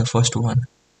did in the first one.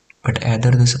 But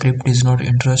either the script is not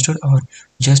interested or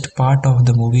just part of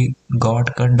the movie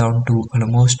got cut down to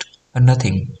almost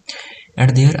nothing.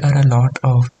 And there are a lot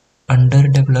of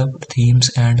underdeveloped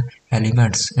themes and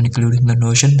elements, including the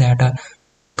notion that a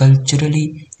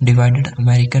culturally divided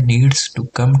America needs to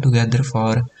come together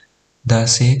for the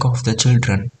sake of the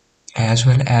children, as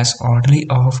well as oddly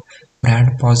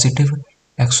off-brand positive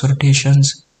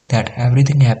exhortations that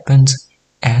everything happens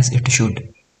as it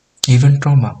should, even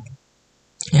trauma,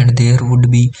 and there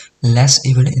would be less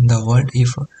evil in the world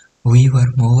if we were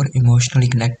more emotionally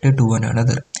connected to one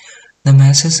another. The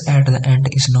message at the end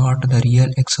is not the real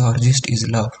exorcist is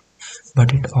love,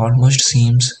 but it almost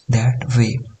seems that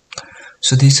way.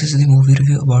 So this is the movie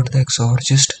review about The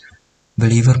Exorcist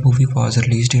Believer. Movie was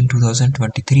released in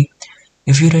 2023.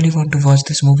 If you really want to watch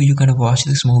this movie, you can watch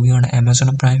this movie on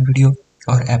Amazon Prime Video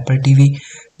or Apple TV.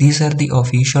 These are the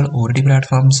official OTT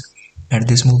platforms, and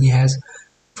this movie has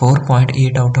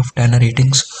 4.8 out of 10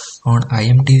 ratings on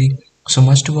IMDb. So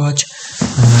must watch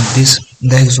this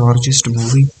The Exorcist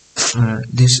movie.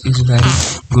 This is a very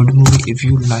good movie if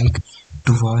you like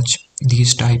to watch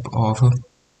these type of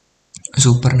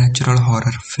supernatural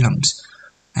horror films.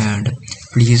 And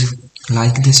please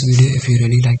like this video if you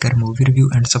really like our movie review,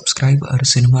 and subscribe our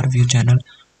cinema review channel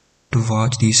to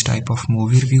watch these type of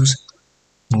movie reviews,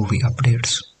 movie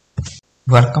updates.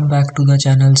 Welcome back to the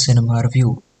channel Cinema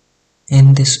Review.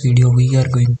 In this video we are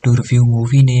going to review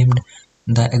movie named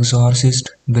The Exorcist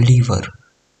Believer.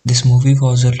 This movie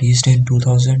was released in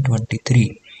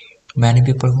 2023. Many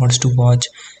people wants to watch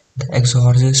The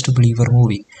Exorcist Believer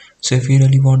movie. So if you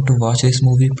really want to watch this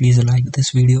movie, please like this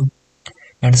video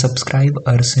and subscribe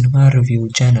our cinema review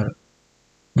channel,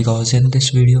 because in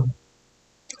this video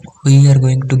we are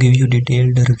going to give you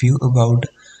detailed review about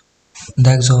The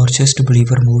Exorcist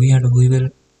Believer movie, and we will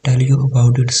tell you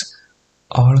about its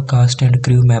all cast and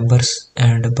crew members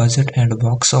and budget and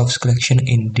box office collection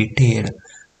in detail.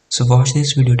 So watch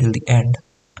this video till the end.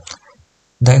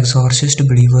 The Exorcist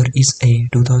Believer is a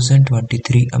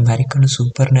 2023 American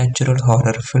supernatural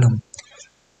horror film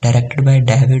directed by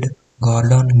David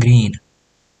Gordon Green.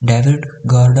 David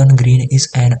Gordon Green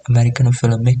is an American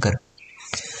filmmaker.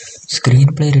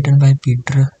 Screenplay written by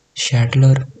Peter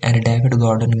Sattler and David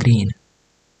Gordon Green.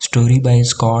 Story by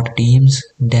Scott Teems,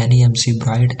 Danny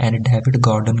McBride and David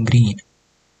Gordon Green.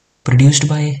 Produced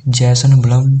by Jason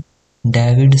Blum,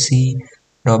 David C.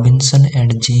 Robinson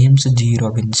and James G.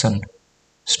 Robinson.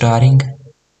 Starring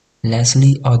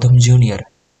Leslie Odom Jr.,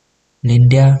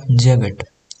 Lidya Jewett,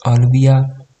 Olivia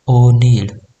O'Neill,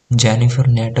 Jennifer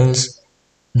Nettles,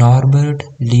 Norbert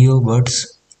Leo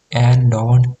Butz, Anne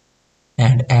Dawn,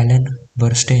 and Alan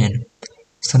Burstyn.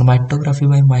 Cinematography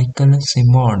by Michael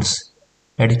Simmonds.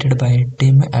 Edited by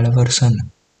Tim Alverson.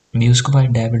 Music by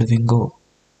David Wingo,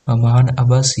 Aman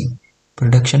Abbasi.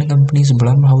 Production companies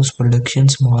Blumhouse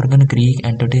Productions, Morgan Creek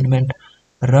Entertainment,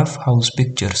 Rough House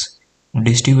Pictures.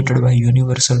 Distributed by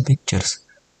Universal Pictures.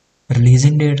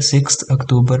 Releasing date 6th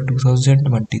October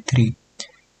 2023.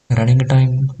 Running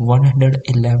time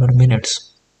 111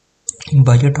 minutes.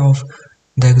 Budget of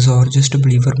The Exorcist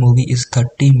Believer movie is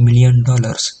 $30 million,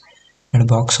 and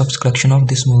box office collection of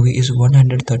this movie is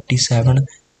 $137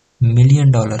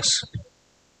 million.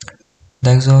 The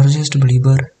Exorcist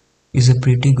Believer is a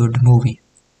pretty good movie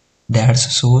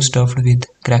that's so stuffed with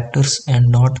characters and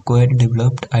not quite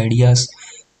developed ideas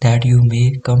that you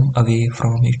may come away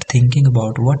from it thinking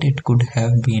about what it could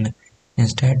have been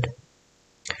instead.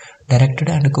 Directed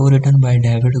and co-written by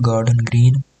David Gordon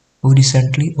Green, who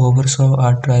recently oversaw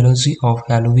a trilogy of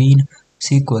Halloween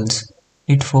sequels,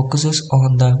 it focuses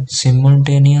on the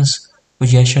simultaneous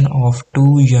possession of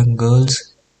two young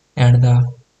girls and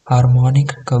the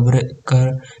harmonic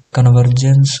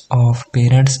convergence of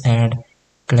parents and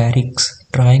clerics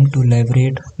trying to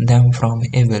liberate them from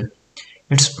evil.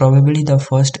 It's probably the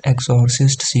first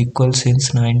Exorcist sequel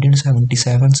since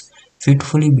 1977's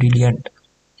fitfully brilliant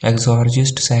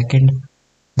Exorcist Second,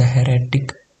 The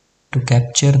Heretic, to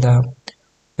capture the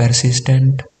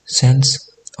persistent sense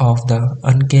of the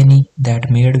uncanny that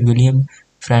made William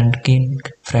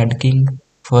Friedkin's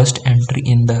first entry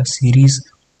in the series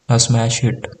a smash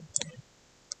hit.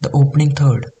 The opening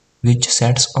third, which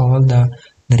sets all the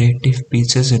narrative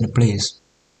pieces in place,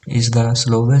 is the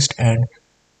slowest and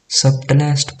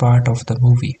subtlest part of the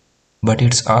movie, but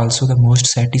it's also the most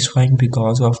satisfying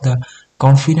because of the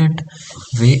confident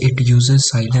way it uses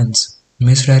silence,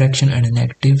 misdirection, and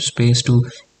negative space to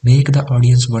make the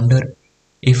audience wonder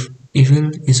if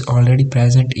evil is already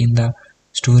present in the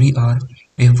story or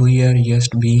if we are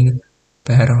just being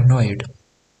paranoid.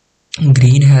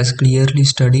 Green has clearly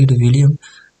studied William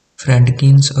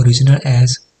Friedkin's original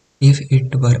as if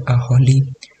it were a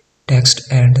holy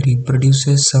text and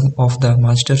reproduces some of the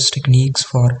master's techniques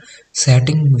for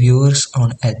setting viewers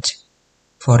on edge.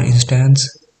 For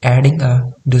instance, adding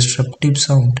a disruptive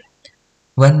sound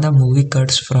when the movie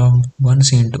cuts from one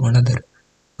scene to another,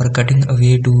 or cutting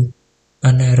away to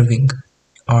unnerving,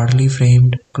 oddly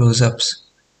framed close-ups.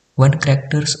 When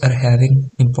characters are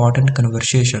having important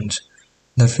conversations,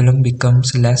 the film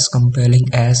becomes less compelling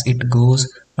as it goes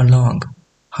along,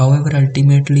 however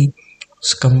ultimately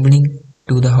succumbing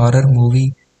to the horror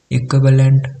movie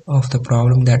equivalent of the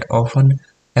problem that often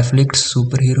afflicts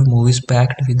superhero movies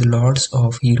packed with lots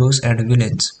of heroes and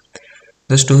villains.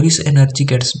 The story's energy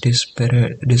gets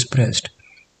dispersed,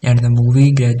 and the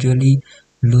movie gradually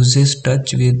loses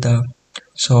touch with the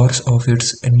source of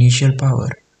its initial power.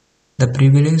 The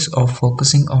privilege of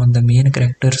focusing on the main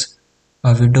characters,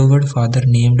 a widowed father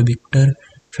named Victor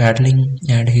Fadling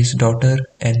and his daughter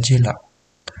Angela.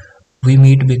 We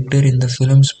meet Victor in the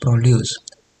film's prelude,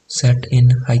 set in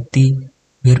Haiti,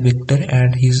 where Victor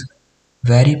and his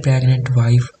very pregnant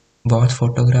wife, both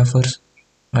photographers,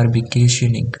 are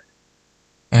vacationing.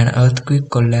 An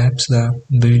earthquake collapses the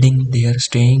building they are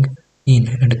staying in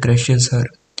and crushes her,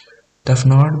 tough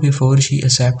not before she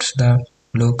accepts the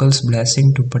locals'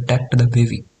 blessing to protect the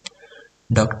baby.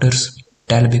 Doctors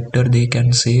tell Victor they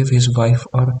can save his wife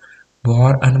or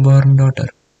unborn daughter,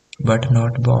 but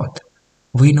not both.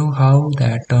 We know how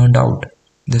that turned out.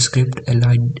 The script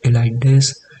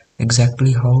elides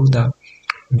exactly how the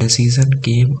decision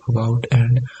came about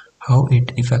and how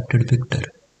it affected Victor,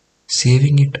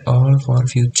 saving it all for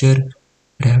future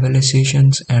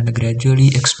revelations and gradually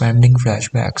expanding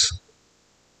flashbacks.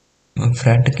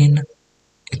 Friedkin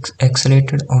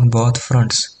accelerated on both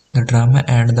fronts, the drama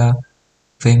and the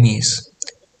premise.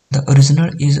 The original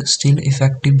is still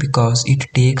effective because it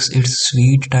takes its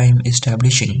sweet time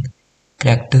establishing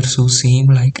characters who seem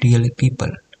like real people,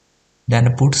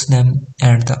 then puts them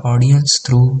and the audience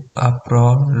through a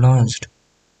prolonged,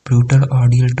 brutal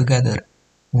ordeal together,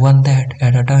 one that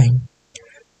at a time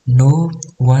no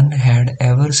one had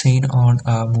ever seen on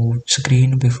a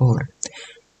screen before,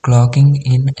 clocking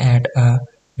in at a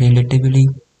relatively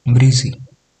breezy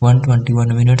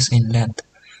 121 minutes in length.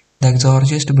 The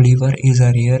Exorcist Believer is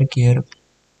a rare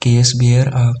case where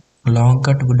a long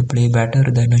cut would play better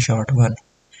than a short one.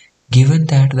 Given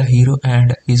that the hero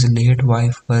and his late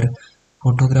wife were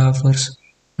photographers,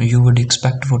 you would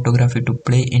expect photography to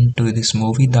play into this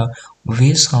movie the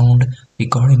way sound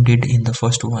recording did in the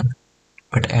first one.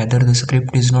 But either the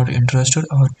script is not interested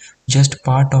or just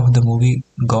part of the movie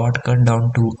got cut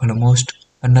down to almost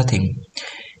nothing.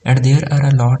 And there are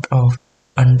a lot of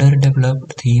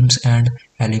underdeveloped themes and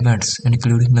elements,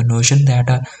 including the notion that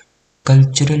a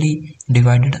culturally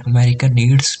divided America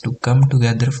needs to come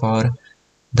together for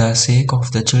the sake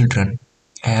of the children,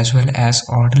 as well as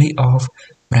oddly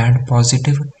off-brand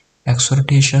positive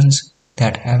exhortations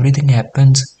that everything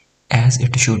happens as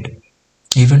it should,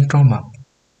 even trauma.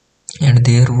 and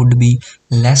there would be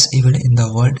less evil in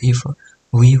the world if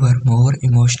we were more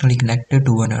emotionally connected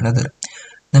to one another.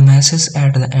 The message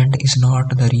at the end is not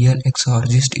the real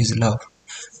exorcist is love,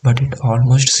 but it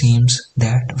almost seems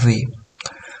that way.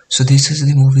 So this is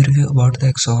the movie review about The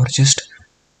Exorcist.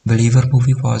 Believer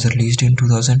movie was released in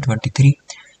 2023.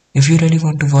 If you really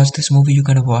want to watch this movie, you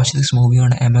can watch this movie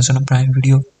on Amazon Prime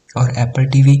Video or Apple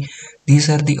TV. These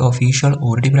are the official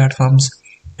OTT platforms,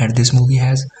 and this movie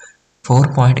has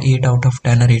 4.8 out of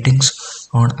 10 ratings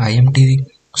on IMDb.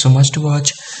 So must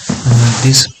watch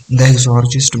this The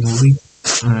Exorcist movie.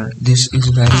 This is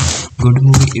a very good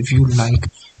movie if you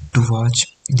like to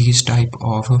watch these type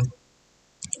of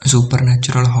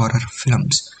supernatural horror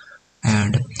films.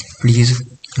 And please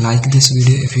like this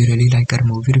video if you really like our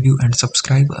movie review, and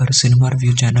subscribe our cinema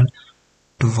review channel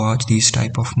to watch these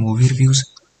type of movie reviews,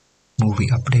 movie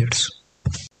updates.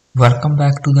 Welcome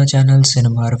back to the channel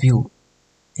Cinema Review.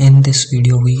 In this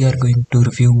video we are going to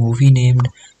review movie named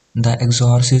The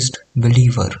Exorcist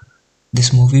Believer.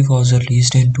 This movie was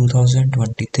released in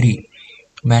 2023.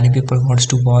 Many people wants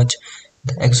to watch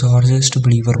The Exorcist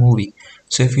Believer movie.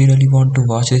 So if you really want to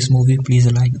watch this movie,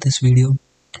 please like this video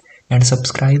and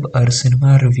subscribe our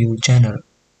cinema review channel,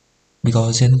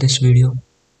 because in this video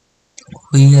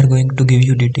we are going to give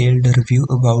you detailed review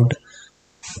about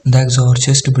The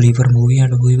Exorcist Believer movie,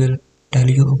 and we will tell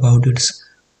you about its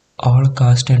all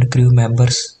cast and crew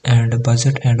members and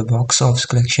budget and box office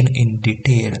collection in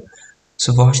detail.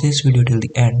 So watch this video till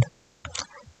the end.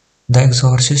 The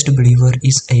Exorcist Believer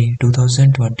is a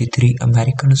 2023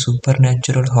 American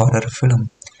supernatural horror film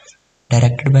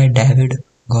directed by David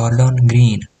Gordon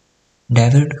Green.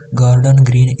 David Gordon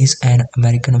Green is an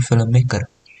American filmmaker.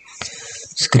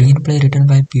 Screenplay written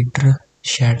by Peter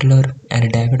Sattler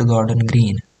and David Gordon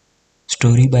Green.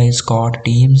 Story by Scott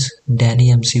Teems,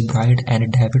 Danny McBride and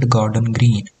David Gordon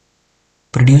Green.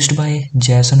 Produced by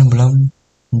Jason Blum,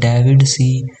 David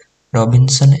C.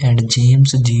 Robinson and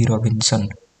James G. Robinson.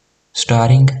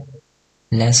 Starring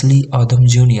Leslie Odom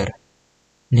Jr.,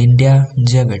 Lidya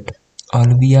Jewett,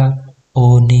 Olivia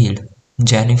O'Neill,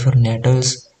 Jennifer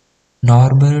Nettles,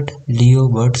 Norbert Leo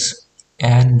Butz,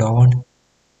 Anne Dawn,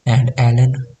 and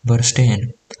Alan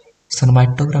Burstyn.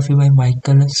 Cinematography by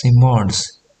Michael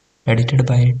Simmonds. Edited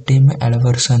by Tim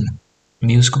Alverson.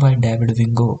 Music by David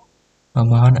Wingo,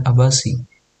 Aman Abbasi.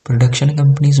 Production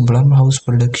companies Blumhouse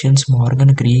Productions,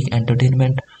 Morgan Creek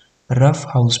Entertainment, Rough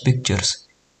House Pictures.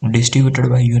 Distributed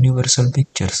by Universal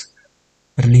Pictures.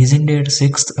 Releasing date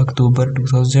 6th October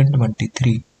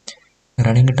 2023.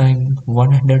 Running time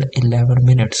 111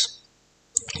 minutes.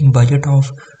 Budget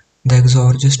of The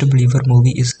Exorcist Believer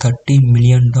movie is $30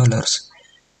 million,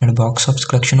 and box office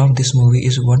collection of this movie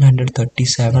is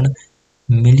 $137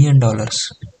 million.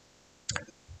 The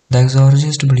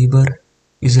Exorcist Believer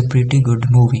is a pretty good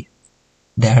movie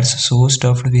that's so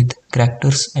stuffed with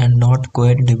characters and not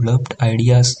quite developed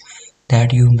ideas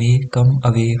that you may come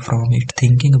away from it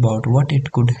thinking about what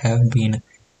it could have been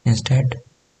instead.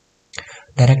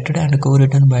 Directed and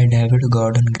co-written by David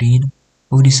Gordon Green,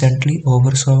 who recently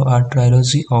oversaw a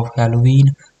trilogy of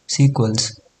Halloween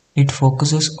sequels, it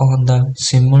focuses on the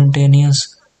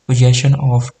simultaneous possession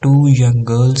of two young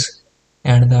girls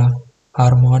and the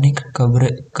harmonic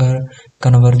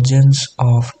convergence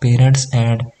of parents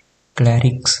and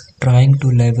clerics trying to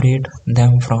liberate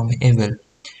them from evil.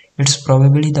 It's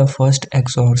probably the first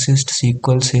Exorcist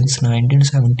sequel since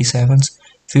 1977's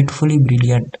fitfully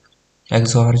brilliant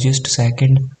Exorcist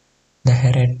II, The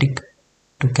Heretic,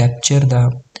 to capture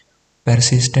the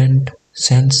persistent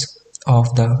sense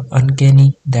of the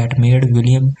uncanny that made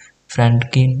William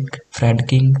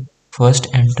Friedkin's first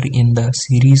entry in the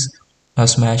series a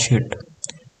smash hit.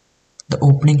 The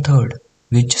opening third,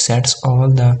 which sets all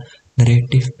the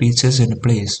narrative pieces in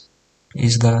place,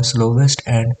 is the slowest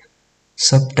and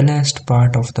subtlest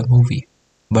part of the movie,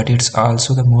 but it's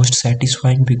also the most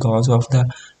satisfying because of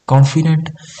the confident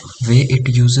way it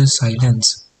uses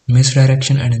silence,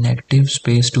 misdirection and negative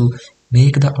space to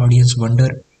make the audience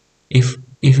wonder if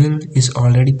evil is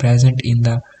already present in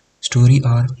the story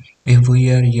or if we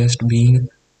are just being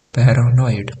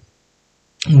paranoid.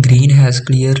 Green has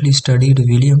clearly studied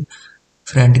William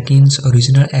Friedkin's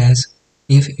original as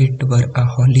if it were a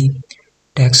holy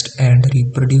text and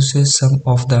reproduces some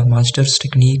of the master's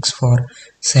techniques for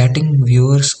setting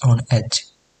viewers on edge.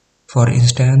 For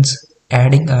instance,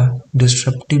 adding a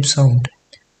disruptive sound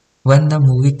when the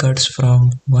movie cuts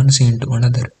from one scene to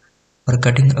another, or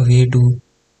cutting away to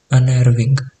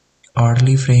unnerving,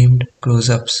 oddly framed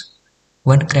close-ups.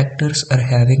 When characters are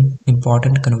having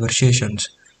important conversations,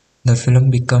 the film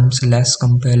becomes less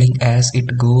compelling as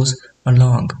it goes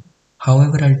along.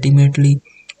 However, ultimately,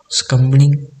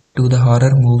 stumbling to the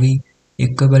horror movie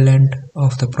equivalent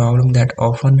of the problem that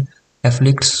often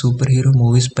afflicts superhero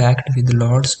movies packed with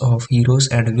lots of heroes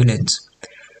and villains.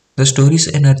 The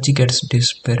story's energy gets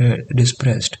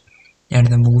dispersed, and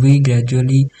the movie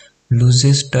gradually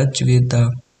loses touch with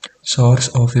the source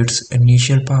of its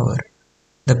initial power.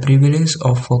 The privilege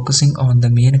of focusing on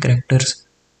the main characters,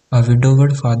 a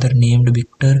widowed father named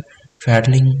Victor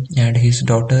Fadling and his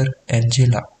daughter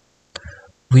Angela.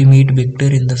 We meet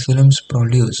Victor in the film's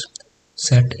prelude,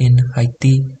 set in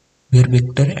Haiti, where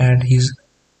Victor and his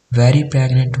very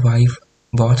pregnant wife,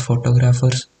 both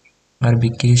photographers, are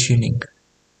vacationing.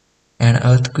 An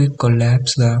earthquake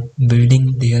collapses the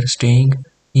building they are staying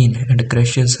in and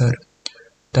crushes her,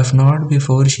 tough not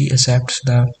before she accepts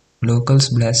the locals'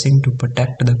 blessing to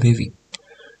protect the baby.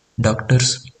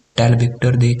 Doctors tell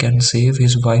Victor they can save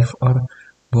his wife or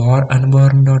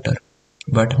unborn daughter,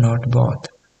 but not both.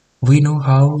 We know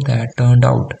how that turned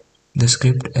out. The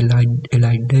script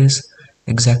elides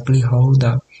exactly how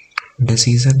the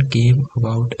decision came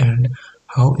about and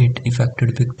how it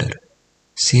affected Victor,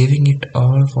 saving it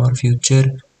all for future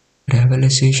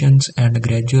revelations and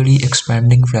gradually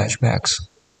expanding flashbacks.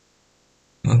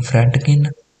 Friedkin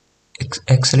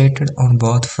accelerated on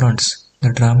both fronts,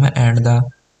 the drama and the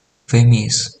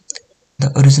premise.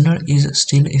 The original is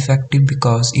still effective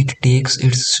because it takes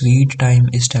its sweet time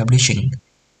establishing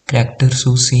characters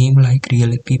who seem like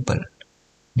real people,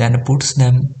 then puts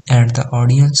them and the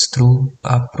audience through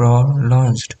a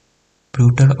prolonged,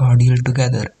 brutal ordeal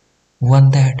together,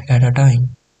 one that at a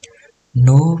time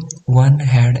no one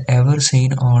had ever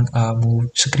seen on a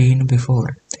screen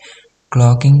before,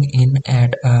 clocking in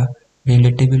at a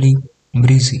relatively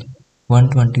breezy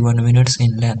 121 minutes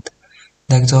in length.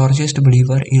 The Exorcist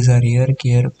Believer is a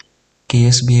rare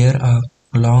case where a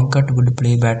long cut would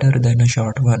play better than a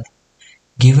short one.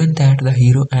 Given that the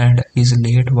hero and his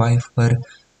late wife were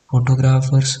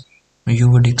photographers, you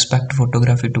would expect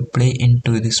photography to play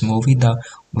into this movie the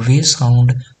way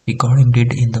sound recording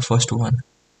did in the first one.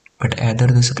 But either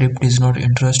the script is not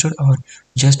interested or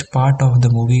just part of the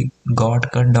movie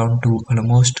got cut down to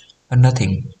almost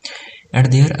nothing.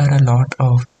 And there are a lot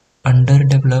of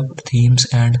underdeveloped themes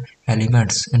and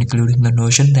elements, including the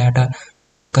notion that a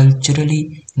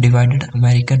culturally divided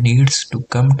America needs to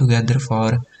come together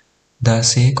for the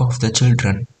sake of the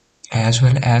children, as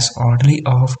well as oddly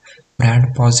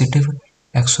off-brand positive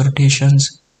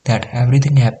exhortations that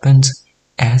everything happens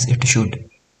as it should,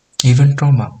 even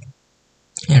trauma,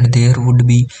 and there would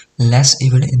be less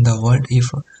evil in the world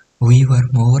if we were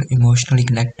more emotionally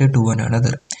connected to one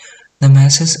another. The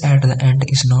message at the end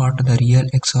is not the real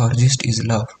exorcist is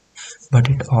love, but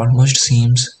it almost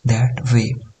seems that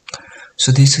way.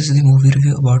 So this is the movie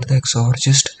review about The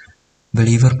Exorcist.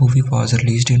 Believer movie was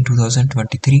released in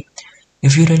 2023.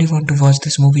 If you really want to watch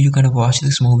this movie, you can watch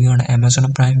this movie on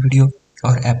Amazon Prime Video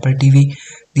or Apple TV.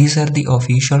 These are the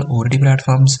official OTT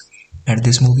platforms, and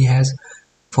this movie has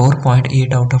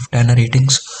 4.8 out of 10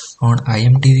 ratings on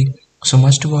IMDb. So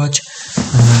must watch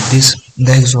this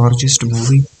The Exorcist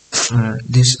movie.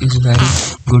 This is a very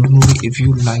good movie if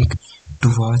you like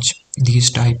to watch these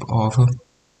type of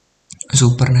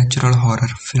supernatural horror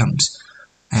films.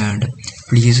 And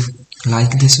please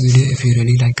like this video if you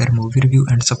really like our movie review,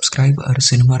 and subscribe our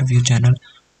cinema review channel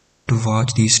to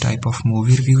watch these type of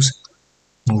movie reviews,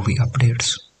 movie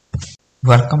updates.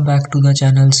 Welcome back to the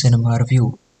channel Cinema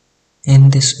Review.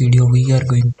 In this video we are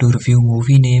going to review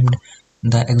movie named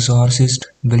The Exorcist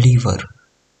Believer.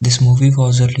 This movie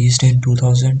was released in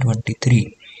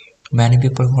 2023. Many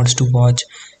people wants to watch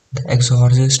The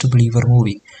Exorcist Believer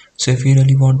movie. So if you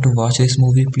really want to watch this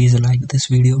movie, please like this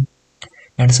video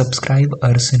and subscribe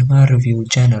our cinema review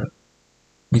channel,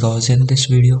 because in this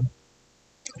video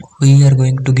we are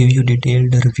going to give you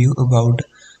detailed review about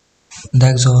The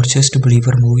Exorcist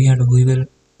Believer movie, and we will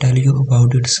tell you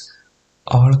about its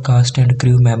all cast and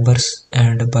crew members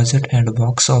and budget and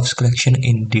box office collection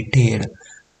in detail.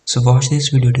 So watch this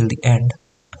video till the end.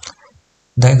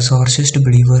 The Exorcist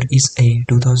Believer is a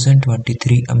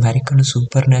 2023 American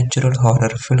supernatural horror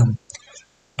film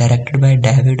directed by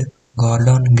David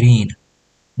Gordon Green.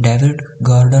 David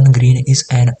Gordon Green is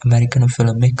an American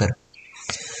filmmaker.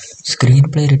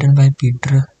 Screenplay written by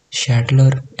Peter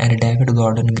Sattler and David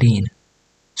Gordon Green.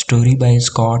 Story by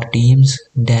Scott Teems,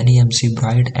 Danny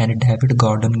McBride and David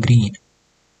Gordon Green.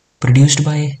 Produced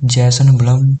by Jason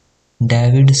Blum,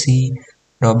 David C.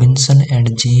 Robinson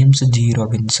and James G.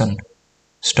 Robinson.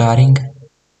 Starring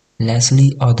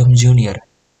Leslie Odom Jr.,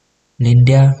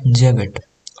 Lidya Jewett,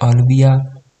 Olivia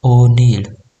O'Neill,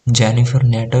 Jennifer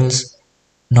Nettles,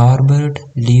 Norbert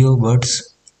Leo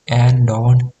Butz, Anne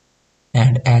Dawn,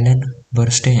 and Alan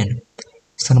Burstyn.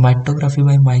 Cinematography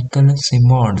by Michael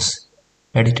Simmonds,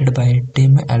 edited by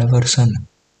Tim Alverson,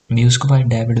 music by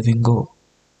David Wingo,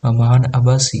 Aman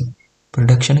Abbasi.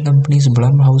 Production companies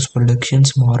Blumhouse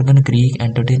Productions, Morgan Creek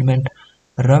Entertainment,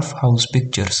 Rough House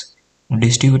Pictures.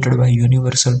 Distributed by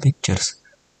Universal Pictures.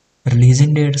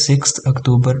 Releasing date 6th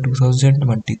October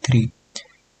 2023.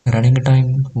 Running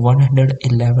time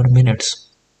 111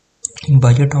 minutes.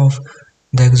 Budget of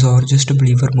The Exorcist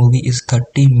Believer movie is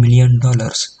 $30 million,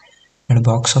 and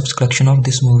box office collection of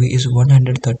this movie is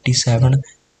 $137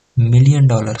 million.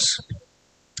 The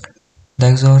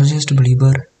Exorcist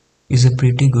Believer is a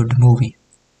pretty good movie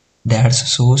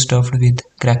that's so stuffed with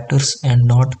characters and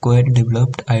not quite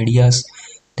developed ideas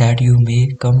that you may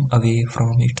come away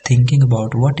from it thinking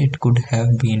about what it could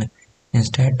have been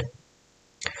instead.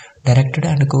 Directed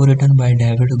and co-written by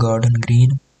David Gordon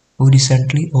Green, who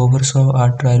recently oversaw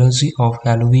a trilogy of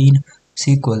Halloween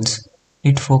sequels,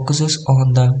 it focuses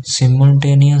on the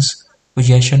simultaneous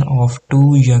possession of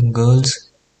two young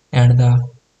girls and the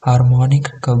harmonic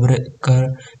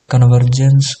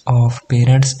convergence of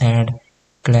parents and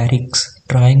clerics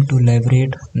trying to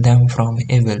liberate them from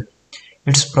evil.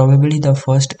 It's probably the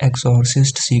first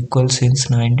Exorcist sequel since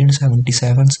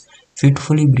 1977's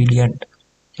Fitfully Brilliant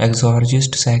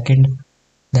Exorcist Second,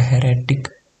 The Heretic,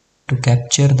 to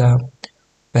capture the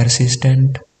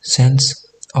persistent sense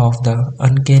of the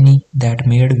uncanny that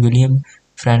made William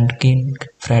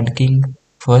Friedkin's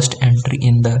first entry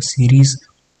in the series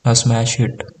a smash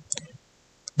hit.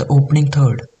 The opening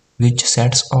third, which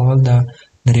sets all the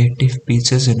narrative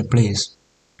pieces in place,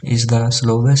 is the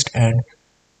slowest and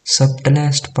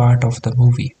subtlest part of the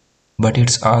movie, but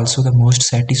it's also the most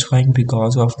satisfying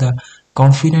because of the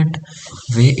confident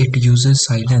way it uses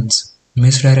silence,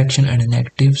 misdirection, and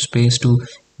negative space to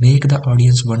make the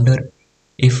audience wonder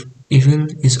if evil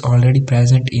is already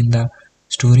present in the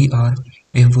story or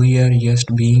if we are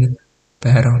just being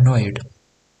paranoid.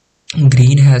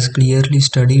 Green has clearly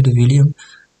studied William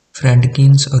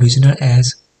Friedkin's original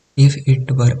as if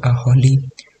it were a holy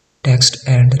text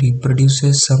and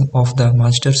reproduces some of the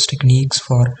master's techniques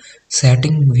for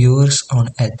setting viewers on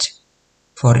edge.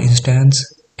 For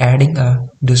instance, adding a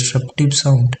disruptive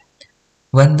sound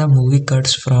when the movie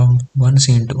cuts from one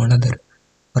scene to another,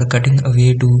 or cutting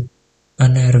away to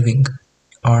unnerving,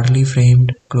 oddly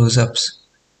framed close-ups.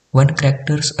 When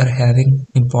characters are having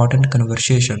important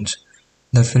conversations,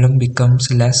 the film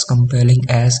becomes less compelling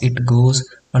as it goes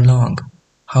along,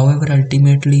 however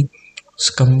ultimately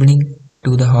succumbing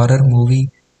to the horror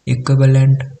movie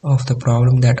equivalent of the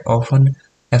problem that often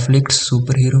afflicts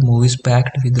superhero movies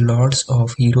packed with lots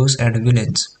of heroes and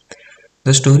villains.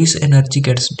 The story's energy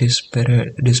gets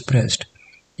dispersed,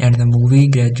 and the movie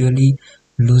gradually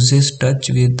loses touch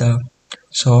with the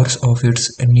source of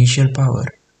its initial power.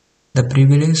 The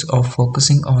privilege of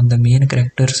focusing on the main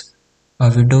characters, a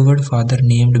widowed father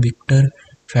named Victor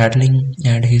Fadling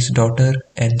and his daughter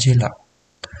Angela.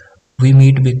 We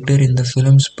meet Victor in the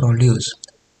film's prelude,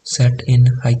 set in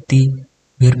Haiti,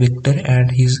 where Victor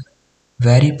and his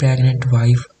very pregnant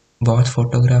wife, both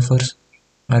photographers,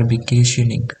 are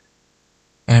vacationing.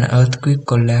 An earthquake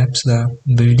collapses the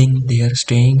building they are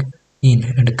staying in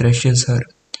and crushes her,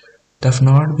 tough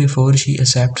not before she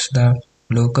accepts the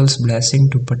locals' blessing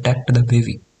to protect the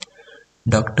baby.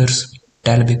 Doctors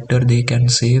tell Victor they can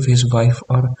save his wife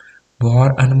or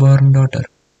unborn daughter,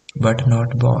 but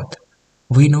not both.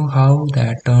 We know how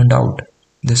that turned out.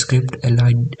 The script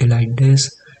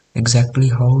elides exactly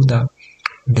how the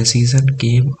decision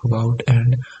came about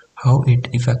and how it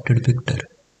affected Victor,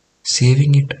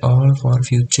 saving it all for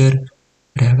future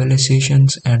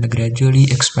revelations and gradually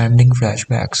expanding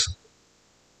flashbacks.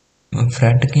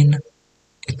 Friedkin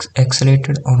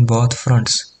accelerated on both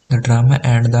fronts, the drama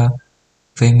and the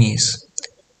premise.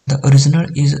 The original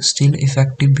is still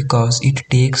effective because it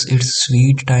takes its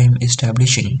sweet time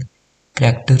establishing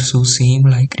characters who seem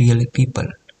like real people,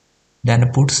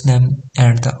 then puts them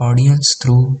and the audience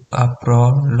through a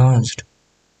prolonged,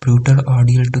 brutal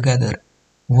ordeal together,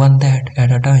 one that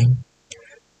at a time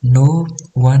no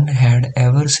one had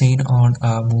ever seen on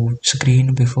a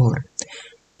screen before,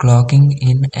 clocking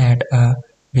in at a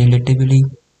relatively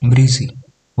breezy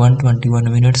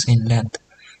 121 minutes in length.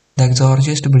 The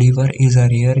Exorcist Believer is a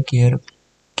rare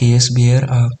case where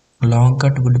a long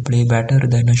cut would play better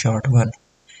than a short one.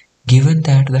 Given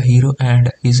that the hero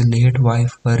and his late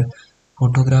wife were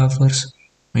photographers,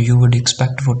 you would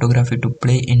expect photography to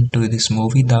play into this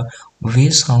movie the way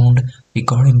sound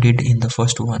recording did in the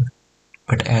first one.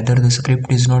 But either the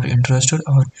script is not interested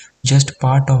or just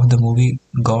part of the movie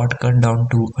got cut down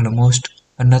to almost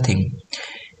nothing.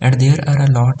 And there are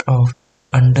a lot of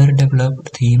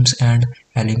underdeveloped themes and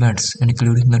elements,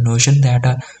 including the notion that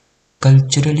a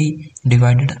culturally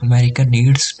divided America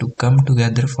needs to come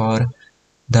together for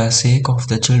the sake of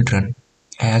the children,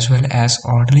 as well as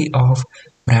oddly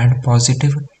off-brand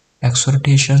positive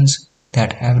exhortations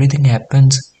that everything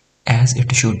happens as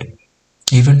it should,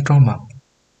 even trauma,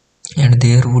 and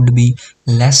there would be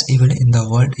less evil in the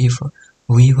world if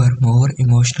we were more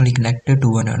emotionally connected to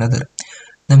one another.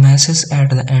 The message at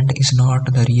the end is not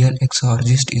the real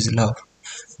exorcist is love,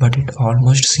 but it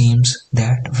almost seems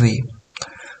that way.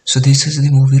 So this is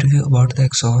the movie review about The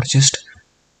Exorcist.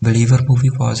 Believer movie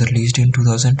was released in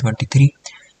 2023.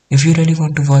 If you really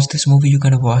want to watch this movie, you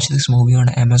can watch this movie on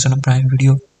Amazon Prime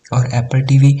Video or Apple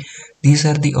TV. These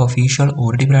are the official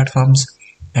OTT platforms,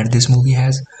 and this movie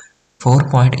has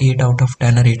 4.8 out of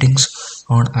 10 ratings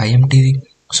on IMDb.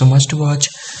 So must watch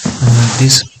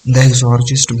this The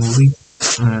Exorcist movie.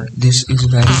 This is a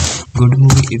very good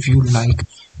movie if you like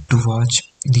to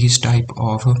watch these type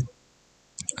of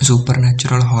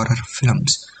supernatural horror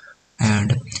films.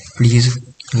 And please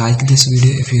like this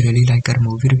video if you really like our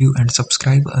movie review, and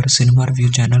subscribe our cinema review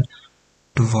channel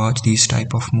to watch these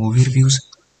type of movie reviews,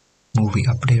 movie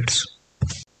updates.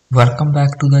 Welcome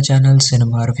back to the channel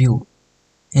Cinema Review.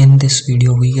 In this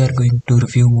video we are going to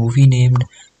review movie named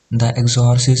The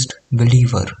Exorcist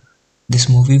Believer. This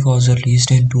movie was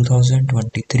released in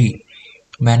 2023.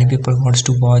 Many people wants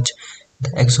to watch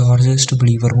The Exorcist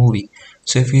Believer movie.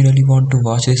 So if you really want to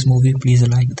watch this movie, please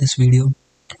like this video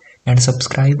and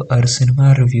subscribe our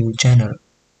cinema review channel,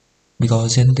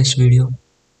 because in this video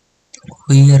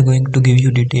we are going to give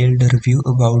you detailed review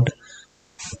about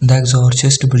The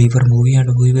Exorcist Believer movie, and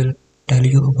we will tell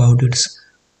you about its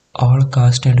all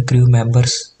cast and crew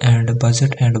members and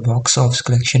budget and box office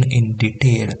collection in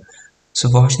detail. So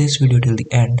watch this video till the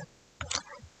end.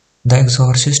 The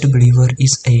Exorcist Believer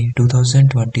is a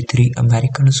 2023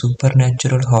 American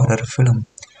supernatural horror film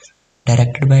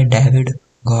directed by David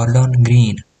Gordon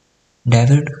Green.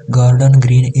 David Gordon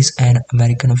Green is an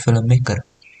American filmmaker.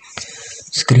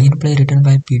 Screenplay written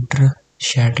by Peter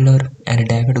Sattler and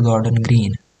David Gordon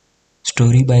Green.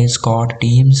 Story by Scott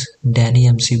Teems, Danny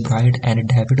McBride and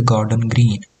David Gordon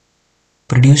Green.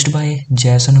 Produced by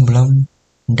Jason Blum,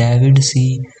 David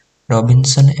C.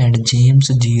 Robinson and James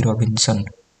G. Robinson.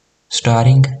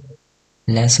 Starring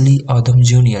Leslie Odom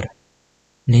Jr.,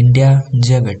 Lidya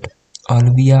Jewett,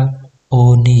 Olivia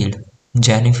O'Neill,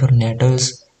 Jennifer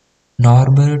Nettles,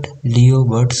 Norbert Leo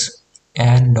Butz,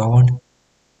 Anne Dawn,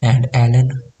 and Alan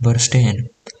Burstyn.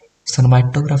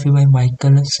 Cinematography by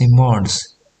Michael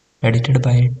Simmonds. Edited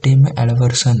by Tim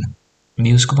Alverson.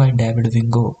 Music by David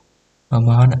Wingo,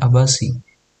 Aman Abbasi.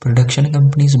 Production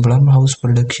companies Blumhouse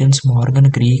Productions,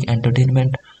 Morgan Creek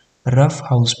Entertainment, Rough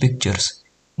House Pictures.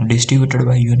 Distributed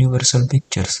by Universal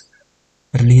Pictures.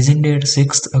 Releasing date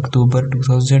 6th October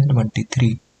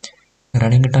 2023.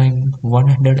 Running time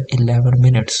 111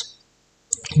 minutes.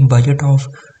 Budget of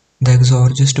The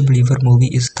Exorcist Believer movie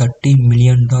is $30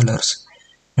 million,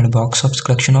 and box office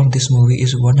collection of this movie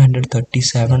is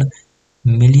 $137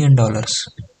 million. The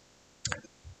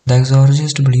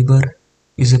Exorcist Believer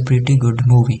is a pretty good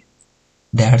movie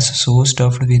that's so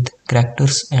stuffed with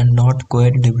characters and not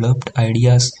quite developed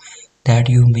ideas that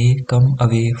you may come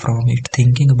away from it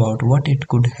thinking about what it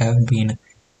could have been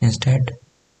instead.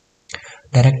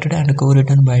 Directed and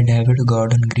co-written by David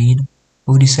Gordon Green,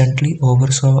 who recently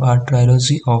oversaw a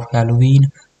trilogy of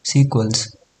Halloween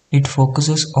sequels. It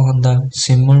focuses on the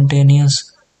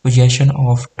simultaneous possession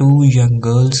of two young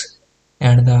girls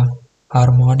and the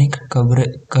harmonic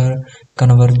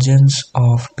convergence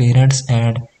of parents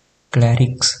and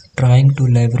clerics trying to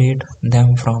liberate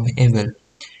them from evil.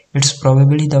 It's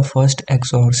probably the first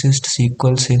Exorcist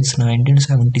sequel since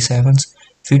 1977's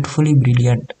fitfully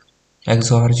brilliant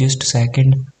Exorcist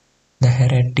II, The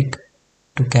Heretic,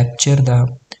 to capture the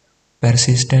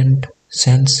persistent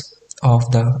sense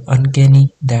of the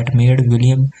uncanny that made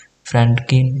William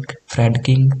Friedkin's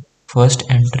first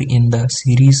entry in the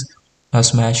series a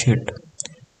smash hit.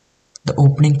 The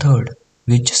opening third,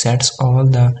 which sets all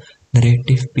the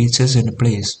narrative pieces in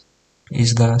place,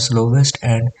 is the slowest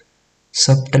and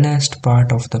subtlest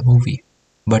part of the movie,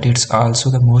 but it's also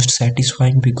the most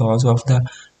satisfying because of the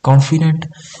confident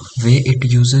way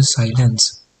it uses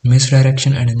silence,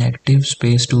 misdirection and negative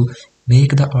space to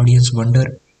make the audience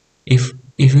wonder if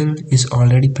evil is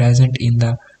already present in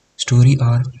the story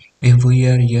or if we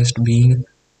are just being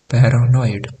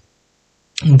paranoid.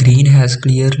 Green has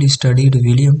clearly studied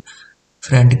William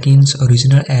Friedkin's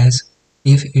original as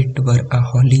if it were a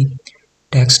holy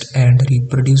text and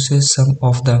reproduces some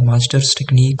of the master's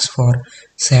techniques for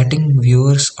setting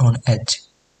viewers on edge.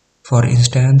 For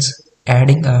instance,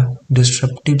 adding a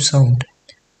disruptive sound.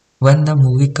 When the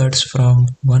movie cuts from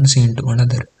one scene to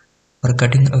another, or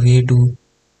cutting away to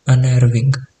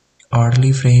unnerving,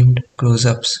 oddly framed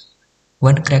close-ups,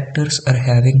 when characters are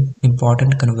having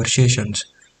important conversations,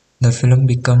 the film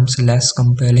becomes less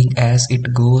compelling as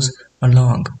it goes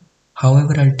along.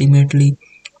 However, ultimately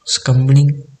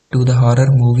succumbing to the horror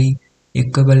movie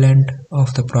equivalent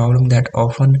of the problem that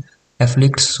often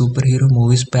afflicts superhero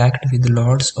movies packed with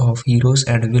lots of heroes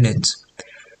and villains.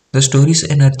 The story's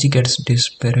energy gets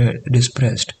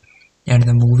dispersed, and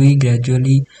the movie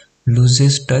gradually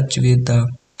loses touch with the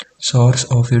source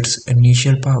of its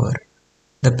initial power.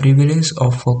 The privilege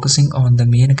of focusing on the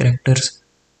main characters,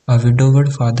 a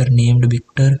widowed father named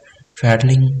Victor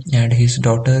Fadling and his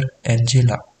daughter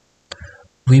Angela.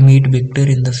 We meet Victor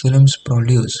in the film's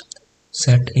prelude,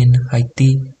 set in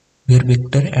Haiti, where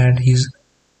Victor and his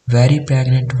very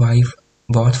pregnant wife,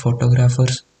 both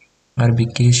photographers, are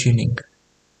vacationing.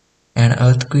 An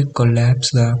earthquake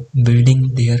collapses the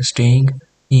building they are staying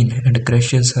in and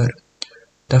crushes her,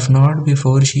 tough not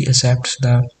before she accepts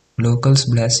the locals'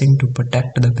 blessing to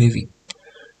protect the baby.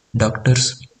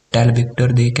 Doctors tell Victor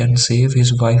they can save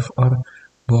his wife or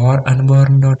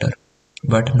unborn daughter,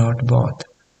 but not both.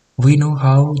 We know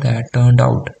how that turned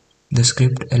out. The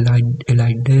script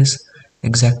elides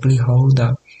exactly how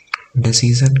the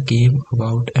decision came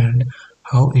about and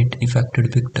how it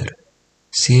affected Victor,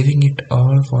 saving it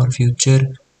all for future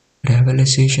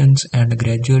revelations and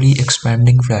gradually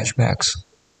expanding flashbacks.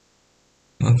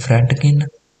 Friedkin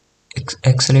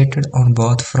accelerated on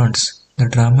both fronts, the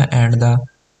drama and the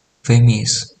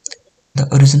premise. The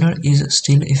original is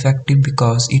still effective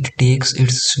because it takes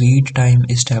its sweet time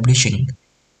establishing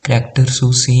characters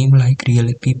who seem like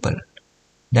real people,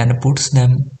 then puts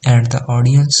them and the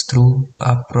audience through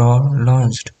a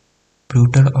prolonged,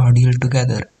 brutal ordeal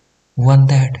together, one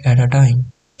that at a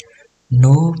time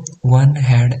no one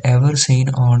had ever seen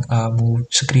on a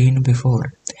screen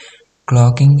before,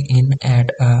 clocking in at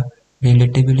a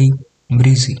relatively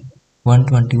breezy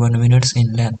 121 minutes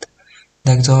in length.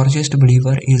 The Exorcist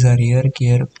Believer is a rare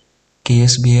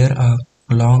case where a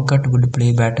long cut would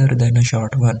play better than a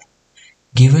short one.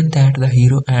 Given that the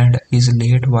hero and his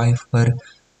late wife were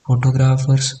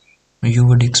photographers, you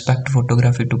would expect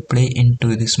photography to play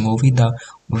into this movie the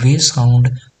way sound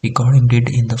recording did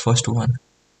in the first one.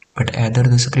 But either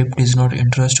the script is not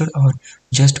interested or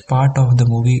just part of the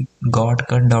movie got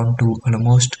cut down to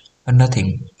almost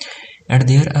nothing. And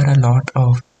there are a lot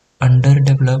of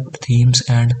underdeveloped themes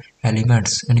and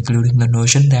elements, including the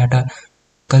notion that a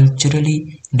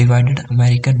culturally divided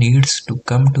America needs to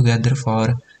come together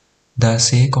for the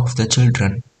sake of the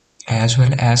children, as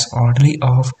well as oddly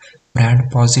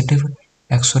off-brand positive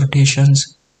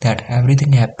exhortations that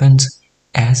everything happens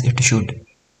as it should,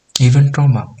 even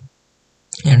trauma,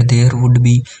 and there would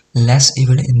be less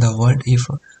evil in the world if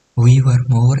we were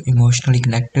more emotionally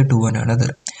connected to one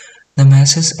another. The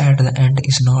message at the end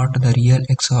is not the real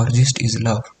exorcist is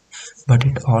love, but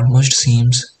it almost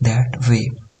seems that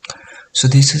way. So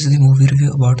this is the movie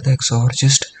review about The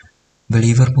Exorcist.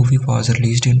 Believer movie was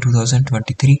released in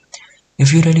 2023.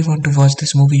 If you really want to watch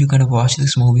this movie, you can watch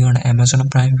this movie on Amazon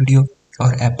Prime Video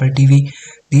or Apple TV.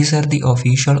 These are the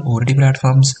official OTT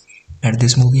platforms, and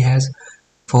this movie has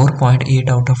 4.8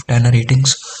 out of 10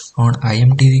 ratings on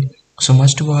IMDb. So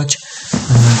must watch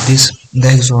this The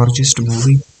Exorcist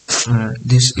movie.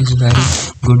 This is very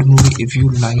good movie if you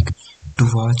like to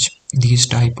watch these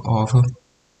type of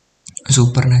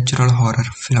supernatural horror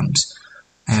films.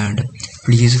 And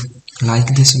please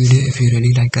like this video if you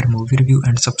really like our movie review,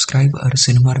 and subscribe our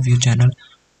cinema review channel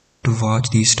to watch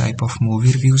these type of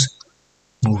movie reviews,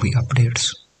 movie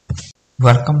updates.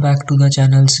 Welcome back to the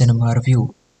channel Cinema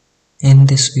Review. In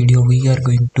this video we are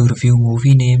going to review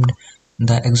movie named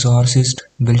The Exorcist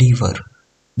Believer.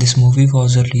 This movie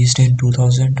was released in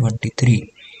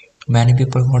 2023. Many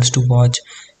people wants to watch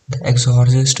The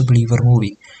Exorcist Believer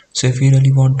movie. So if you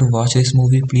really want to watch this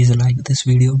movie, please like this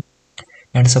video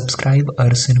and subscribe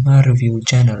our cinema review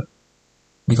channel,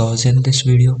 because in this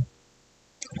video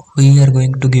we are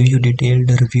going to give you detailed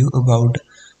review about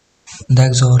The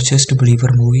Exorcist Believer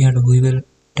movie, and we will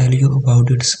tell you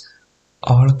about its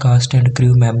all cast and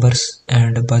crew members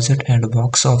and budget and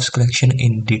box office collection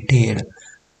in detail.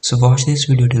 So watch this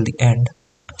video till the end.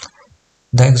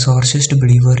 The Exorcist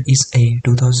Believer is a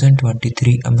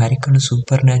 2023 American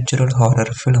supernatural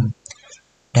horror film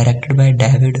directed by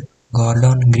David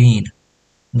Gordon Green.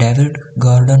 David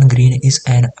Gordon Green is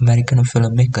an American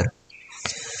filmmaker.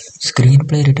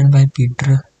 Screenplay written by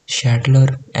Peter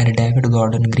Sattler and David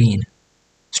Gordon Green.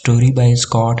 Story by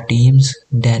Scott Teems,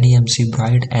 Danny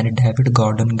McBride and David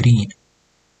Gordon Green.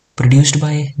 Produced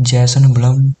by Jason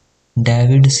Blum,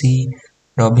 David C.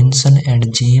 Robinson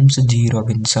and James G.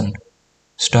 Robinson.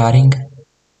 Starring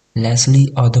Leslie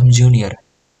Odom Jr.,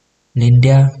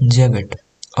 Lidya Jewett,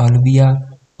 Olivia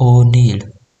O'Neill,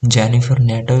 Jennifer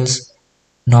Nettles,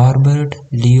 Norbert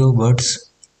Leo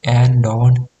Butz, Anne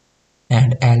Dawn,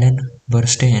 and Alan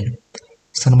Burstyn.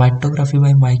 Cinematography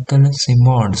by Michael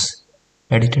Simmonds.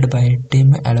 Edited by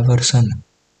Tim Alverson.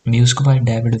 Music by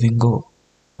David Wingo.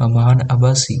 Aman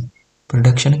Abbasi.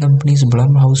 Production companies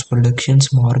Blumhouse Productions,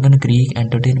 Morgan Creek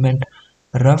Entertainment,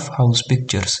 Rough House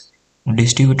Pictures.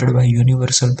 Distributed by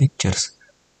Universal Pictures.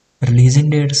 Releasing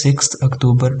date 6th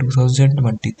October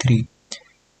 2023.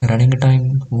 Running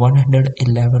time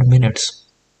 111 minutes.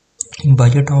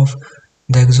 Budget of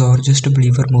The Exorcist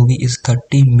Believer movie is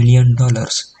 $30 million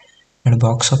and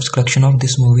box office collection of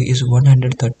this movie is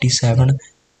 $137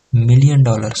 million.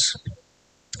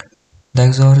 The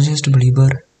Exorcist Believer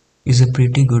is a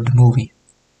pretty good movie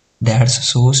that's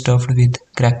so stuffed with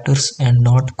characters and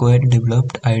not quite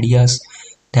developed ideas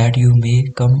that you may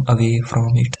come away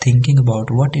from it thinking about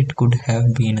what it could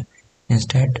have been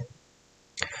instead.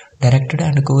 Directed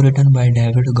and co-written by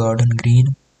David Gordon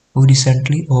Green, who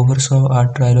recently oversaw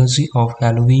a trilogy of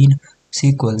Halloween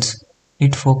sequels,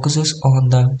 it focuses on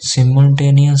the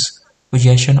simultaneous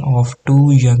possession of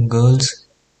two young girls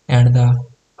and the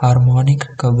harmonic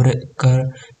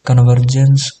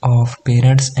convergence of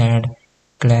parents and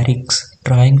clerics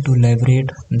trying to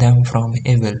liberate them from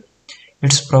evil.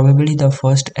 It's probably the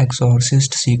first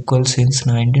Exorcist sequel since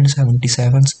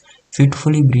 1977's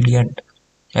fitfully brilliant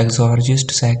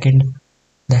Exorcist II,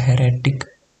 The Heretic,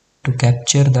 to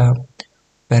capture the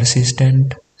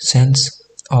persistent sense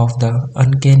of the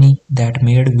uncanny that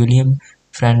made William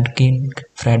Friedkin's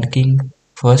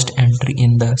first entry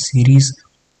in the series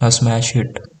a smash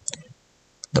hit.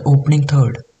 The opening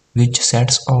third, which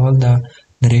sets all the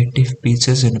narrative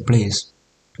pieces in place,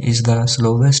 is the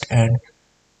slowest and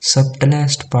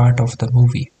subtlest part of the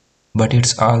movie, but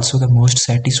it's also the most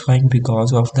satisfying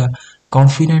because of the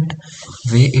confident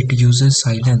way it uses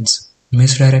silence,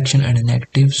 misdirection, and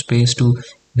negative space to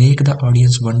make the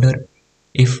audience wonder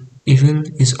if evil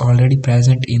is already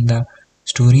present in the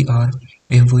story or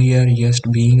if we are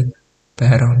just being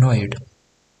paranoid.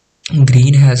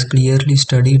 Green has clearly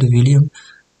studied William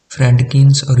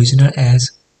Friedkin's original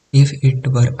as if it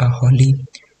were a holy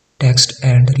text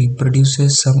and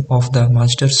reproduces some of the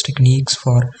master's techniques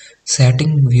for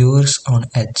setting viewers on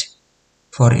edge.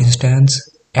 For instance,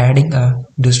 adding a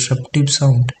disruptive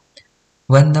sound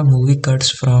when the movie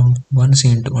cuts from one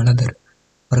scene to another,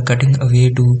 or cutting away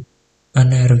to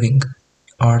unnerving,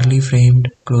 oddly framed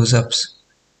close-ups.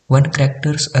 When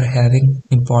characters are having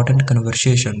important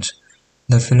conversations,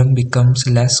 the film becomes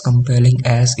less compelling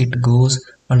as it goes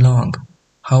along,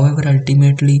 however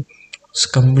ultimately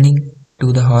succumbing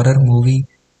to the horror movie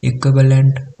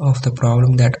equivalent of the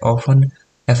problem that often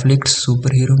afflicts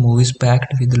superhero movies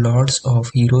packed with lots of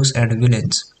heroes and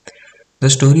villains. The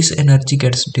story's energy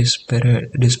gets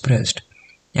dispersed,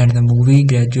 and the movie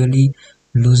gradually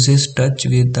loses touch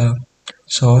with the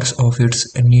source of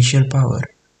its initial power.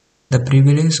 The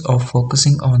privilege of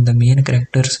focusing on the main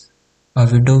characters, a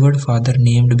widowed father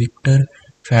named Victor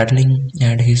Fadling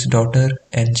and his daughter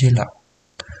Angela.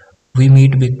 We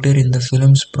meet Victor in the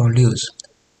film's prelude,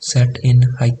 set in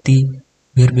Haiti,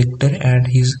 where Victor and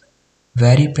his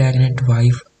very pregnant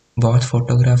wife, both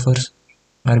photographers,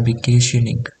 are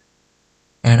vacationing.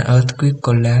 An earthquake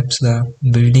collapses the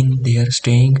building they are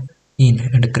staying in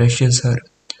and crushes her.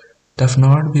 Tough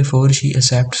not before she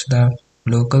accepts the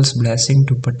locals' blessing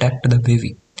to protect the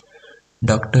baby.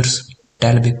 Doctors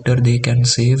tell Victor they can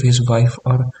save his wife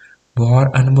or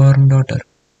unborn daughter,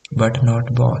 but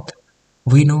not both.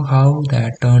 We know how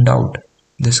that turned out.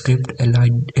 The script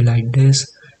elides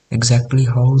exactly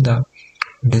how the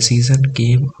decision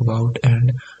came about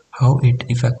and how it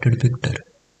affected Victor,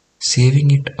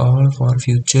 saving it all for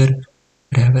future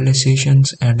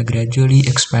revelations and gradually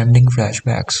expanding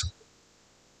flashbacks.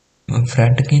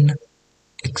 Friedkin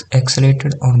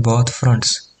accelerated on both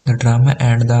fronts, the drama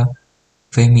and the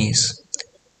premise.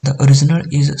 The original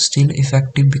is still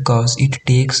effective because it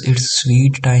takes its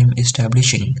sweet time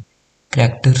establishing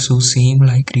characters who seem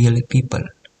like real people,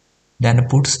 then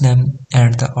puts them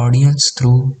and the audience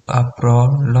through a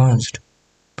prolonged,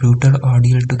 brutal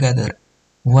ordeal together,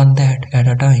 one that at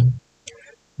a time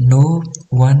no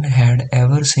one had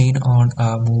ever seen on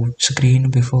a screen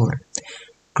before,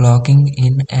 clocking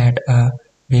in at a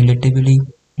relatively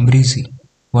breezy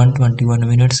 121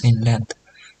 minutes in length.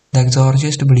 The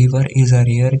Exorcist Believer is a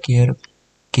rare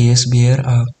case where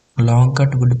a long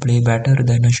cut would play better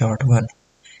than a short one.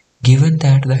 Given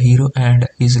that the hero and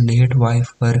his late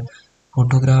wife were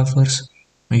photographers,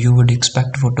 you would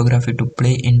expect photography to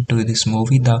play into this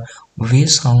movie the way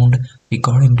sound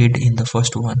recording did in the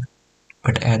first one.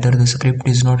 But either the script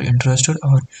is not interested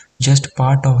or just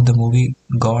part of the movie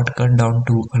got cut down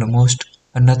to almost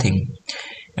nothing.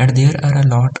 And there are a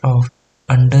lot of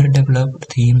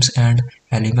underdeveloped themes and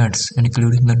elements,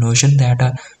 including the notion that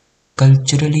a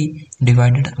culturally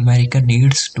divided America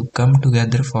needs to come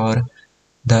together for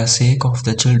the sake of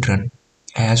the children,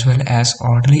 as well as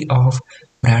oddly off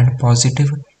brand positive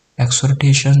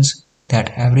exhortations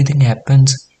that everything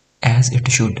happens as it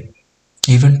should,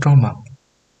 even trauma,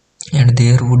 and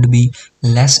there would be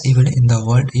less evil in the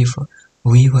world if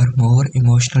we were more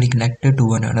emotionally connected to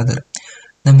one another.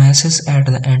 The message at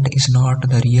the end is not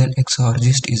the real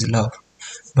exorcist is love,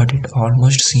 but it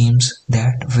almost seems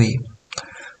that way.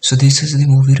 So this is the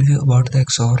movie review about The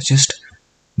Exorcist.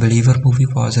 Believer movie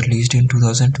was released in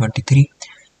 2023.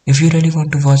 If you really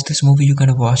want to watch this movie, you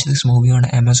can watch this movie on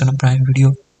Amazon Prime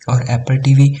Video or Apple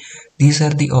TV. These are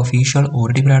the official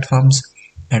OTT platforms,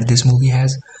 and this movie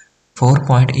has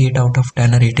 4.8 out of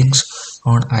 10 ratings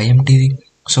on IMDb.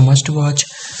 So must watch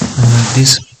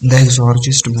this The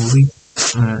Exorcist movie.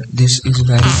 This is a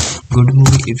very good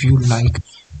movie if you like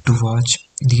to watch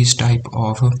these type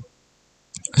of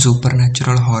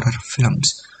supernatural horror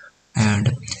films.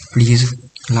 And please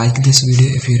like this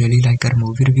video if you really like our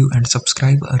movie review, and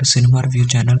subscribe our cinema review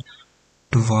channel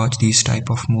to watch these type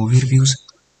of movie reviews,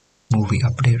 movie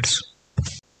updates.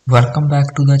 Welcome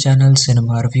back to the channel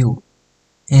Cinema Review.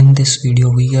 In this video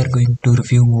we are going to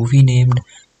review movie named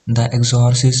The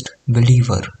Exorcist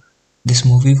Believer. This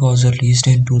movie was released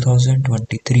in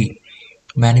 2023.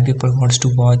 Many people wants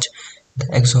to watch The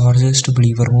Exorcist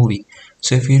Believer movie.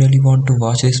 So if you really want to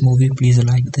watch this movie, please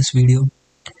like this video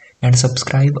and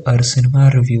subscribe our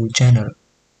cinema review channel,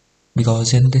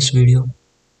 because in this video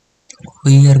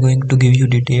we are going to give you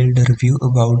detailed review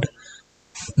about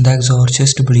The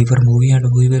Exorcist Believer movie,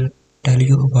 and we will tell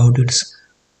you about its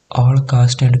all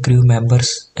cast and crew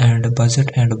members and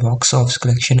budget and box office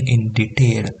collection in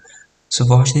detail. So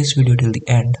watch this video till the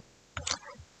end.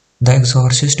 The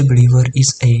Exorcist Believer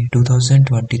is a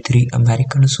 2023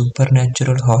 American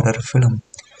supernatural horror film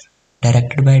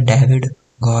directed by David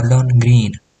Gordon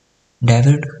Green.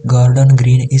 David Gordon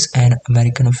Green is an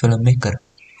American filmmaker.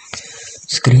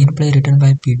 Screenplay written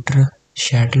by Peter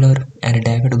Sattler and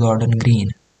David Gordon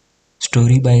Green.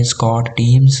 Story by Scott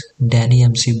Teems, Danny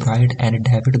McBride and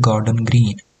David Gordon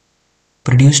Green.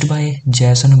 Produced by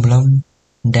Jason Blum,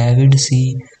 David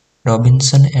C.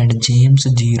 Robinson and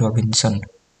James G. Robinson.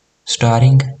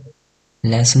 Starring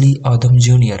Leslie Odom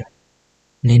Jr.,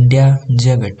 Lidya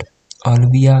Jewett,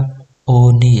 Olivia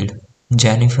O'Neill,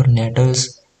 Jennifer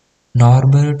Nettles,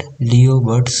 Norbert Leo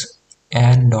Butz,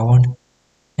 Anne Dawn,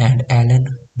 and Alan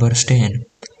Burstyn.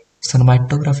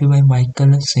 Cinematography by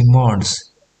Michael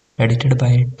Simmonds. Edited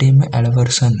by Tim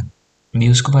Alverson.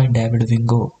 Music by David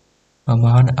Wingo,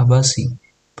 Aman Abbasi.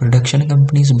 Production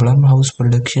companies Blumhouse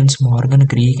Productions, Morgan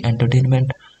Creek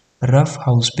Entertainment, Rough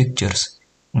House Pictures.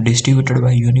 Distributed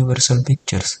by Universal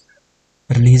Pictures.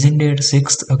 Releasing date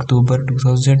 6th October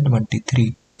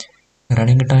 2023.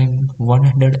 Running time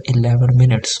 111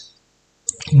 minutes.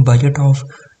 Budget of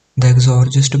The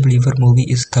Exorcist Believer movie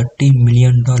is $30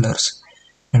 million,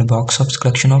 and box office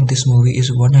collection of this movie is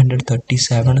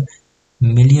 $137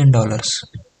 million.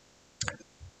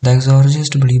 The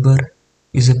Exorcist Believer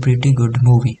is a pretty good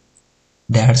movie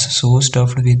that's so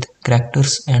stuffed with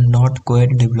characters and not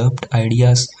quite developed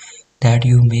ideas that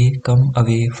you may come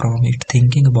away from it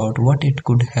thinking about what it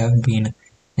could have been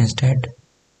instead.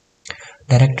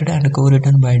 Directed and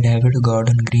co-written by David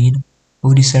Gordon Green,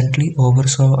 who recently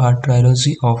oversaw a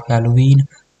trilogy of Halloween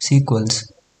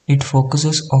sequels, it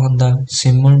focuses on the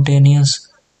simultaneous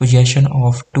possession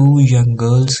of two young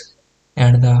girls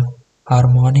and the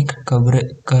harmonic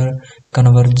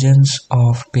convergence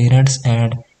of parents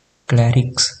and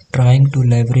clerics trying to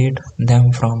liberate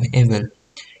them from evil.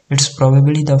 It's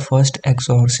probably the first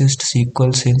Exorcist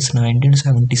sequel since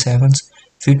 1977's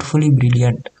fitfully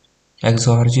brilliant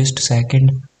Exorcist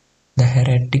II, The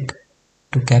Heretic,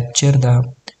 to capture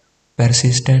the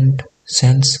persistent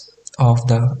sense of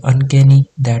the uncanny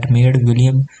that made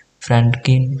William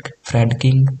Friedkin's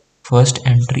first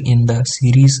entry in the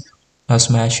series a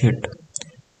smash hit.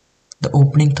 The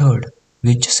opening third,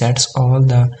 which sets all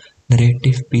the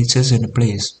narrative pieces in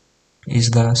place, is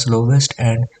the slowest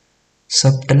and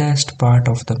subtlest part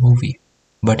of the movie,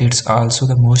 but it's also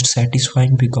the most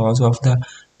satisfying because of the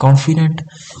confident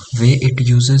way it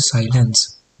uses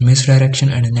silence, misdirection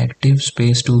and negative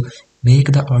space to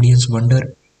make the audience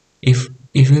wonder if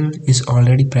evil is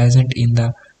already present in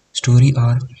the story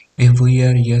or if we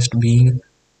are just being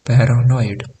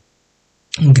paranoid.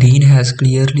 Green has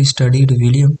clearly studied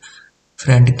William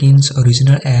Friedkin's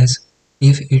original as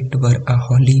if it were a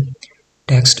holy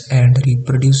text and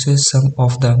reproduces some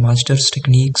of the master's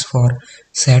techniques for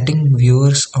setting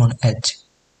viewers on edge.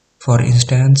 For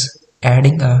instance,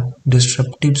 adding a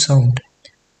disruptive sound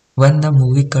when the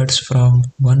movie cuts from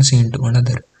one scene to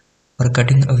another, or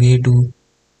cutting away to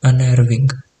unnerving,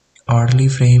 oddly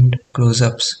framed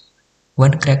close-ups.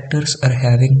 When characters are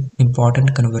having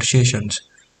important conversations,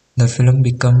 the film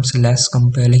becomes less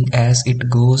compelling as it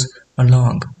goes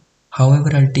along. However,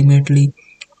 ultimately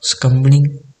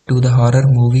succumbing to the horror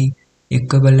movie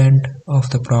equivalent of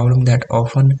the problem that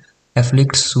often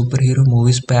afflicts superhero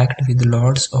movies packed with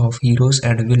lots of heroes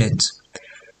and villains.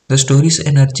 The story's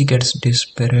energy gets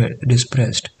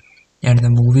dispersed, and the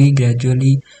movie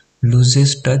gradually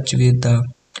loses touch with the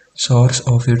source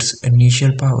of its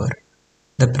initial power.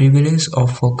 The privilege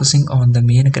of focusing on the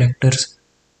main characters,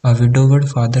 a widowed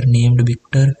father named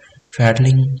Victor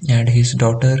Fadling and his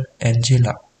daughter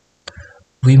Angela.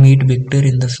 We meet Victor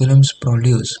in the film's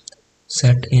prelude,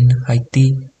 set in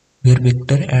Haiti, where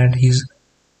Victor and his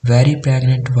very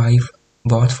pregnant wife,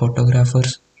 both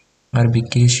photographers, are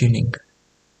vacationing.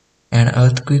 An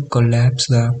earthquake collapses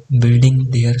the building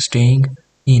they are staying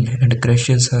in and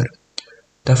crushes her.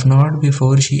 Tough not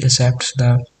before she accepts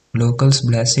the locals'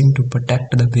 blessing to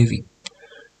protect the baby.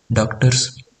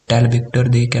 Doctors tell Victor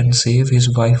they can save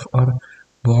his wife or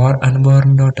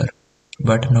unborn daughter,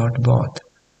 but not both.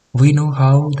 We know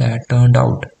how that turned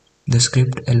out. The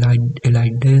script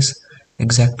elides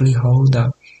exactly how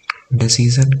the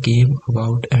decision came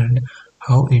about and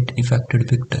how it affected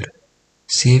Victor,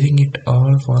 saving it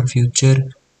all for future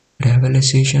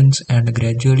revelations and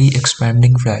gradually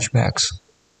expanding flashbacks.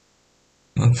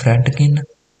 Friedkin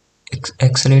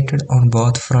accelerated on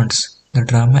both fronts, the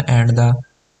drama and the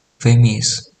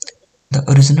premise. The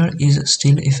original is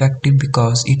still effective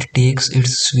because it takes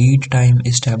its sweet time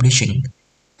establishing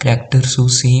characters who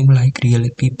seem like real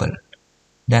people,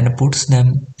 then puts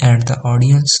them and the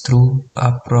audience through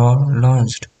a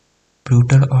prolonged,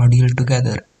 brutal ordeal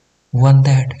together, one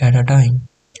that at a time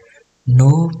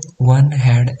no one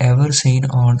had ever seen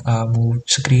on a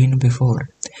screen before,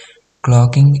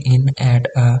 clocking in at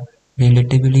a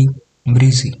relatively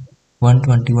breezy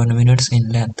 121 minutes in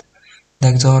length. The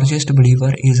Exorcist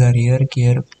Believer is a rare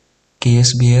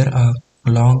case where a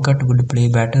long cut would play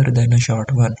better than a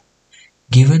short one.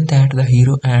 Given that the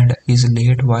hero and his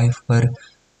late wife were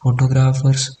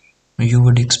photographers, you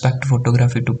would expect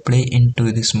photography to play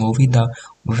into this movie the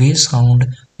way sound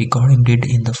recording did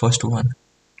in the first one.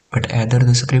 But either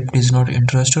the script is not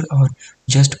interested or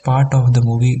just part of the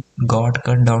movie got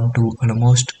cut down to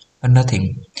almost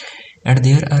nothing. And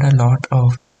there are a lot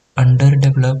of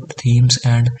underdeveloped themes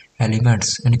and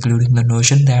elements, including the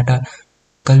notion that a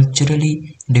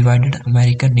culturally divided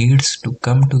America needs to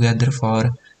come together for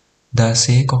the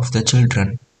sake of the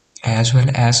children, as well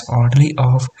as oddly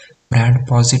off-brand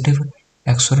positive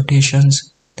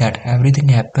exhortations that everything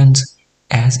happens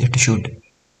as it should,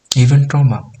 even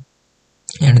trauma,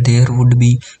 and there would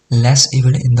be less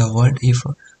evil in the world if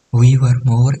we were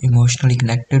more emotionally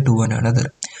connected to one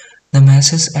another. The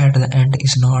message at the end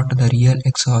is not the real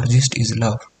exorcist is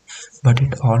love, but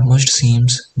it almost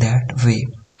seems that way.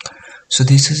 So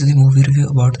this is the movie review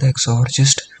about The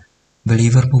Exorcist.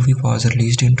 Believer movie was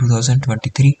released in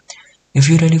 2023. If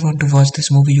you really want to watch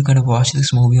this movie, you can watch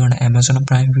this movie on Amazon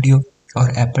Prime Video or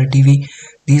Apple TV.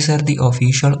 These are the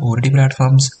official OTT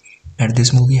platforms, and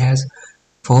this movie has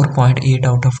 4.8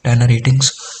 out of 10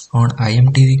 ratings on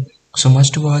IMDb. So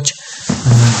must watch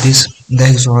this The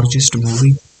Exorcist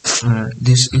movie.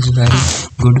 This is a very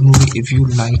good movie if you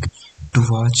like to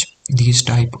watch these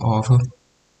type of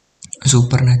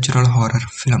supernatural horror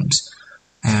films.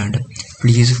 And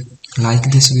please like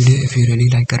this video if you really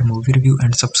like our movie review,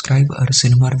 and subscribe our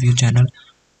cinema review channel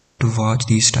to watch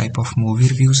these type of movie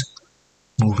reviews,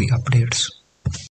 movie updates.